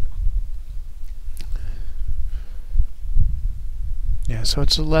 Yeah, so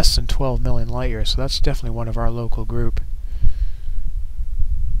it's less than 12 million light years, so that's definitely one of our local group.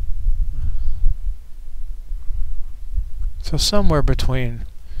 So somewhere between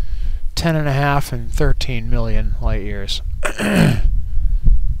 10.5 and 13 million light years.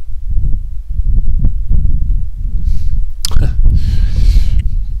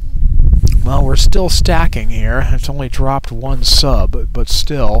 Well, we're still stacking here. It's only dropped 1 sub, but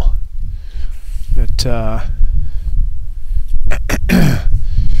still. The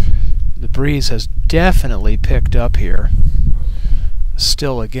breeze has definitely picked up here.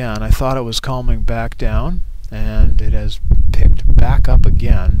 Still again, I thought it was calming back down, and it has picked back up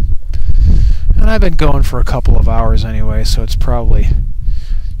again. And I've been going for a couple of hours anyway, so it's probably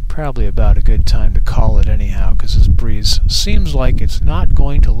about a good time to call it anyhow, because this breeze seems like it's not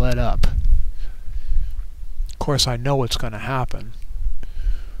going to let up. Of course, I know what's going to happen.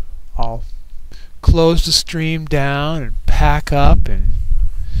 I'll close the stream down and pack up and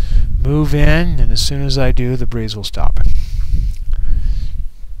move in, and as soon as I do, the breeze will stop.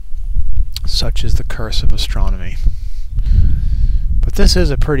 Such is the curse of astronomy. But this is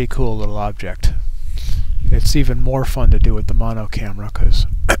a pretty cool little object. It's even more fun to do with the mono camera, because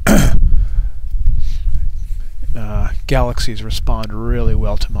galaxies respond really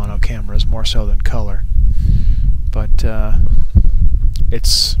well to mono cameras, more so than color. But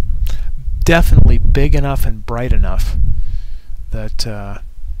it's definitely big enough and bright enough that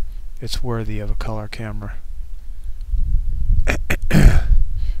it's worthy of a color camera.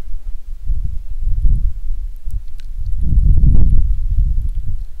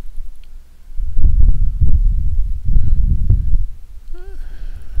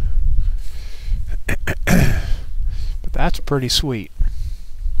 That's pretty sweet.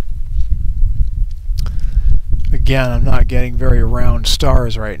 Again, I'm not getting very round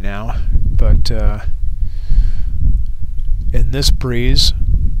stars right now, but in this breeze,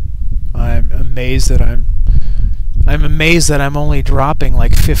 I'm amazed that I'm only dropping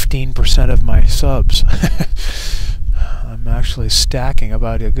like 15% of my subs. I'm actually stacking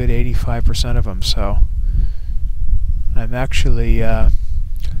about a good 85% of them, so I'm actually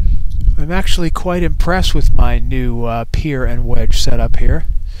quite impressed with my new pier and wedge setup here,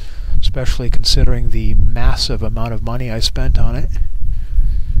 especially considering the massive amount of money I spent on it,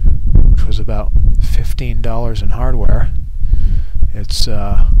 which was about $15 in hardware. It's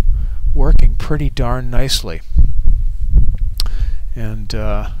working pretty darn nicely, and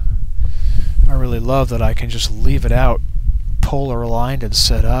I really love that I can just leave it out polar aligned and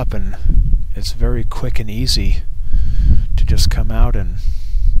set up, and it's very quick and easy to just come out and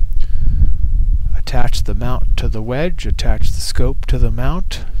attach the mount to the wedge, attach the scope to the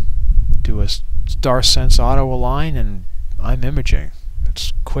mount, do a star sense auto align, and I'm imaging.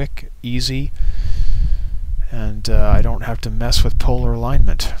 It's quick, easy, and I don't have to mess with polar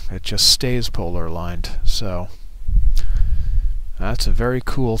alignment. It just stays polar aligned. So that's a very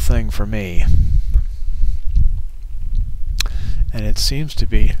cool thing for me, and it seems to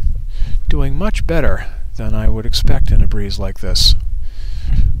be doing much better than I would expect in a breeze like this.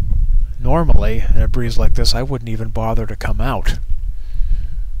 Normally, in a breeze like this, I wouldn't even bother to come out.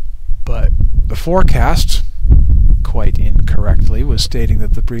 But the forecast, quite incorrectly, was stating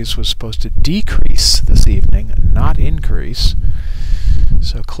that the breeze was supposed to decrease this evening, not increase.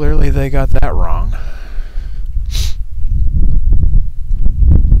 So clearly they got that wrong.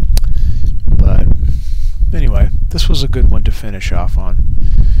 But anyway, this was a good one to finish off on.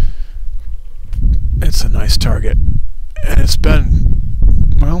 It's a nice target, and it's been,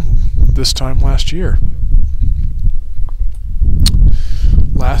 well, this time last year.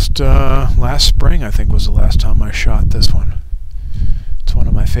 Last spring, I think, was the last time I shot this one. It's one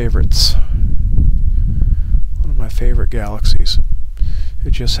of my favorites. One of my favorite galaxies.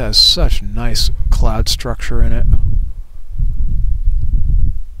 It just has such nice cloud structure in it.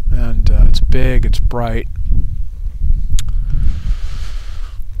 And it's big, it's bright.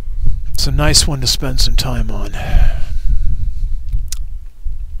 It's a nice one to spend some time on.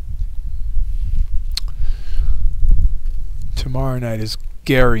 Tomorrow night is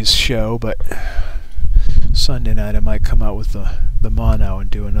Gary's show, but Sunday night I might come out with the mono and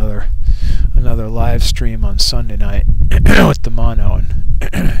do another live stream on Sunday night with the mono and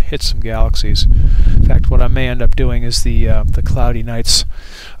hit some galaxies. In fact, what I may end up doing is the Cloudy Nights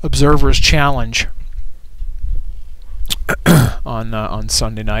Observers Challenge on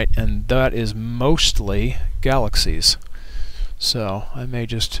Sunday night, and that is mostly galaxies. So I may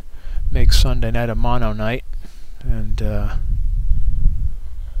just make Sunday night a mono night and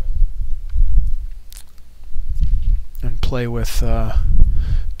play with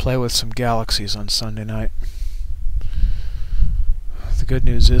some galaxies on Sunday night. The good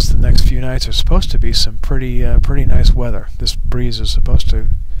news is the next few nights are supposed to be some pretty nice weather. This breeze is supposed to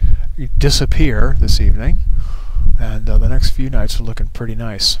disappear this evening, and the next few nights are looking pretty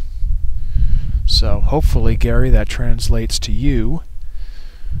nice. So hopefully, Gary, that translates to you.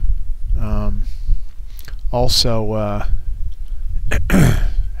 Also,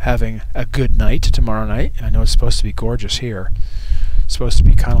 having a good night tomorrow night. I know it's supposed to be gorgeous here. It's supposed to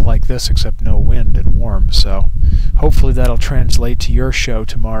be kind of like this, except no wind and warm. So hopefully that'll translate to your show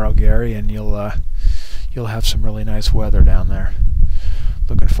tomorrow, Gary, and you'll have some really nice weather down there.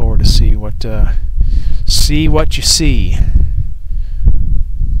 Looking forward to see what you see.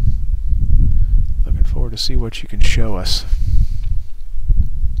 Looking forward to see what you can show us.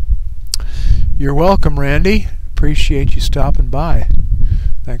 You're welcome, Randy. Appreciate you stopping by.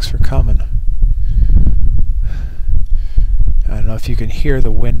 Thanks for coming. I don't know if you can hear the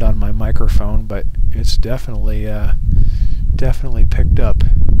wind on my microphone, but it's definitely picked up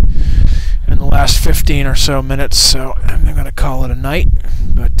in the last 15 or so minutes, so I'm going to call it a night,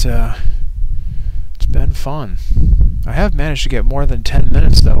 but it's been fun. I have managed to get more than 10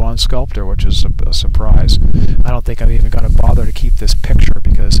 minutes, though, on Sculptor, which is a surprise. I don't think I'm even going to bother to keep this picture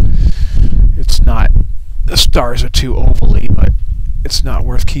because it's not, the stars are too ovally, but it's not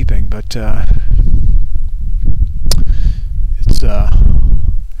worth keeping. But it's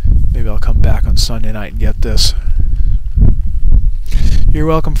maybe I'll come back on Sunday night and get this. You're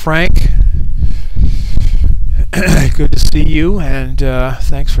welcome, Frank. Good to see you, and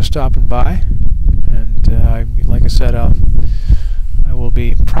thanks for stopping by. And like I said, I will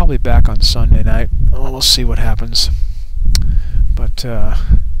be probably back on Sunday night. We'll see what happens. But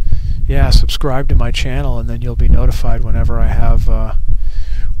yeah, subscribe to my channel, and then you'll be notified whenever I have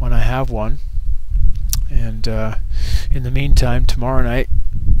one. And in the meantime, tomorrow night,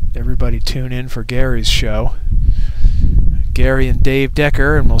 everybody tune in for Gary's show. Gary and Dave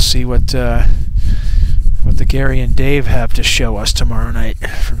Decker, and we'll see what the Gary and Dave have to show us tomorrow night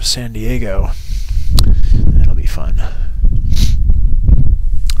from San Diego. That'll be fun.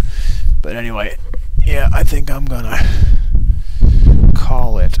 But anyway, yeah, I think I'm gonna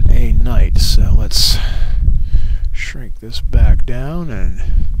call it a night. So let's shrink this back down and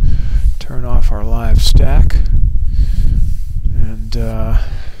turn off our live stack. And I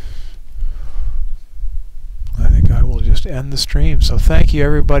think I will just end the stream. So thank you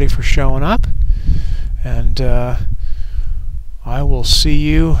everybody for showing up, and I will see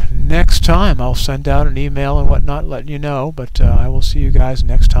you next time. I'll send out an email and whatnot letting you know, but I will see you guys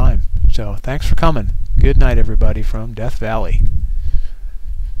next time. So thanks for coming. Good night everybody from Death Valley.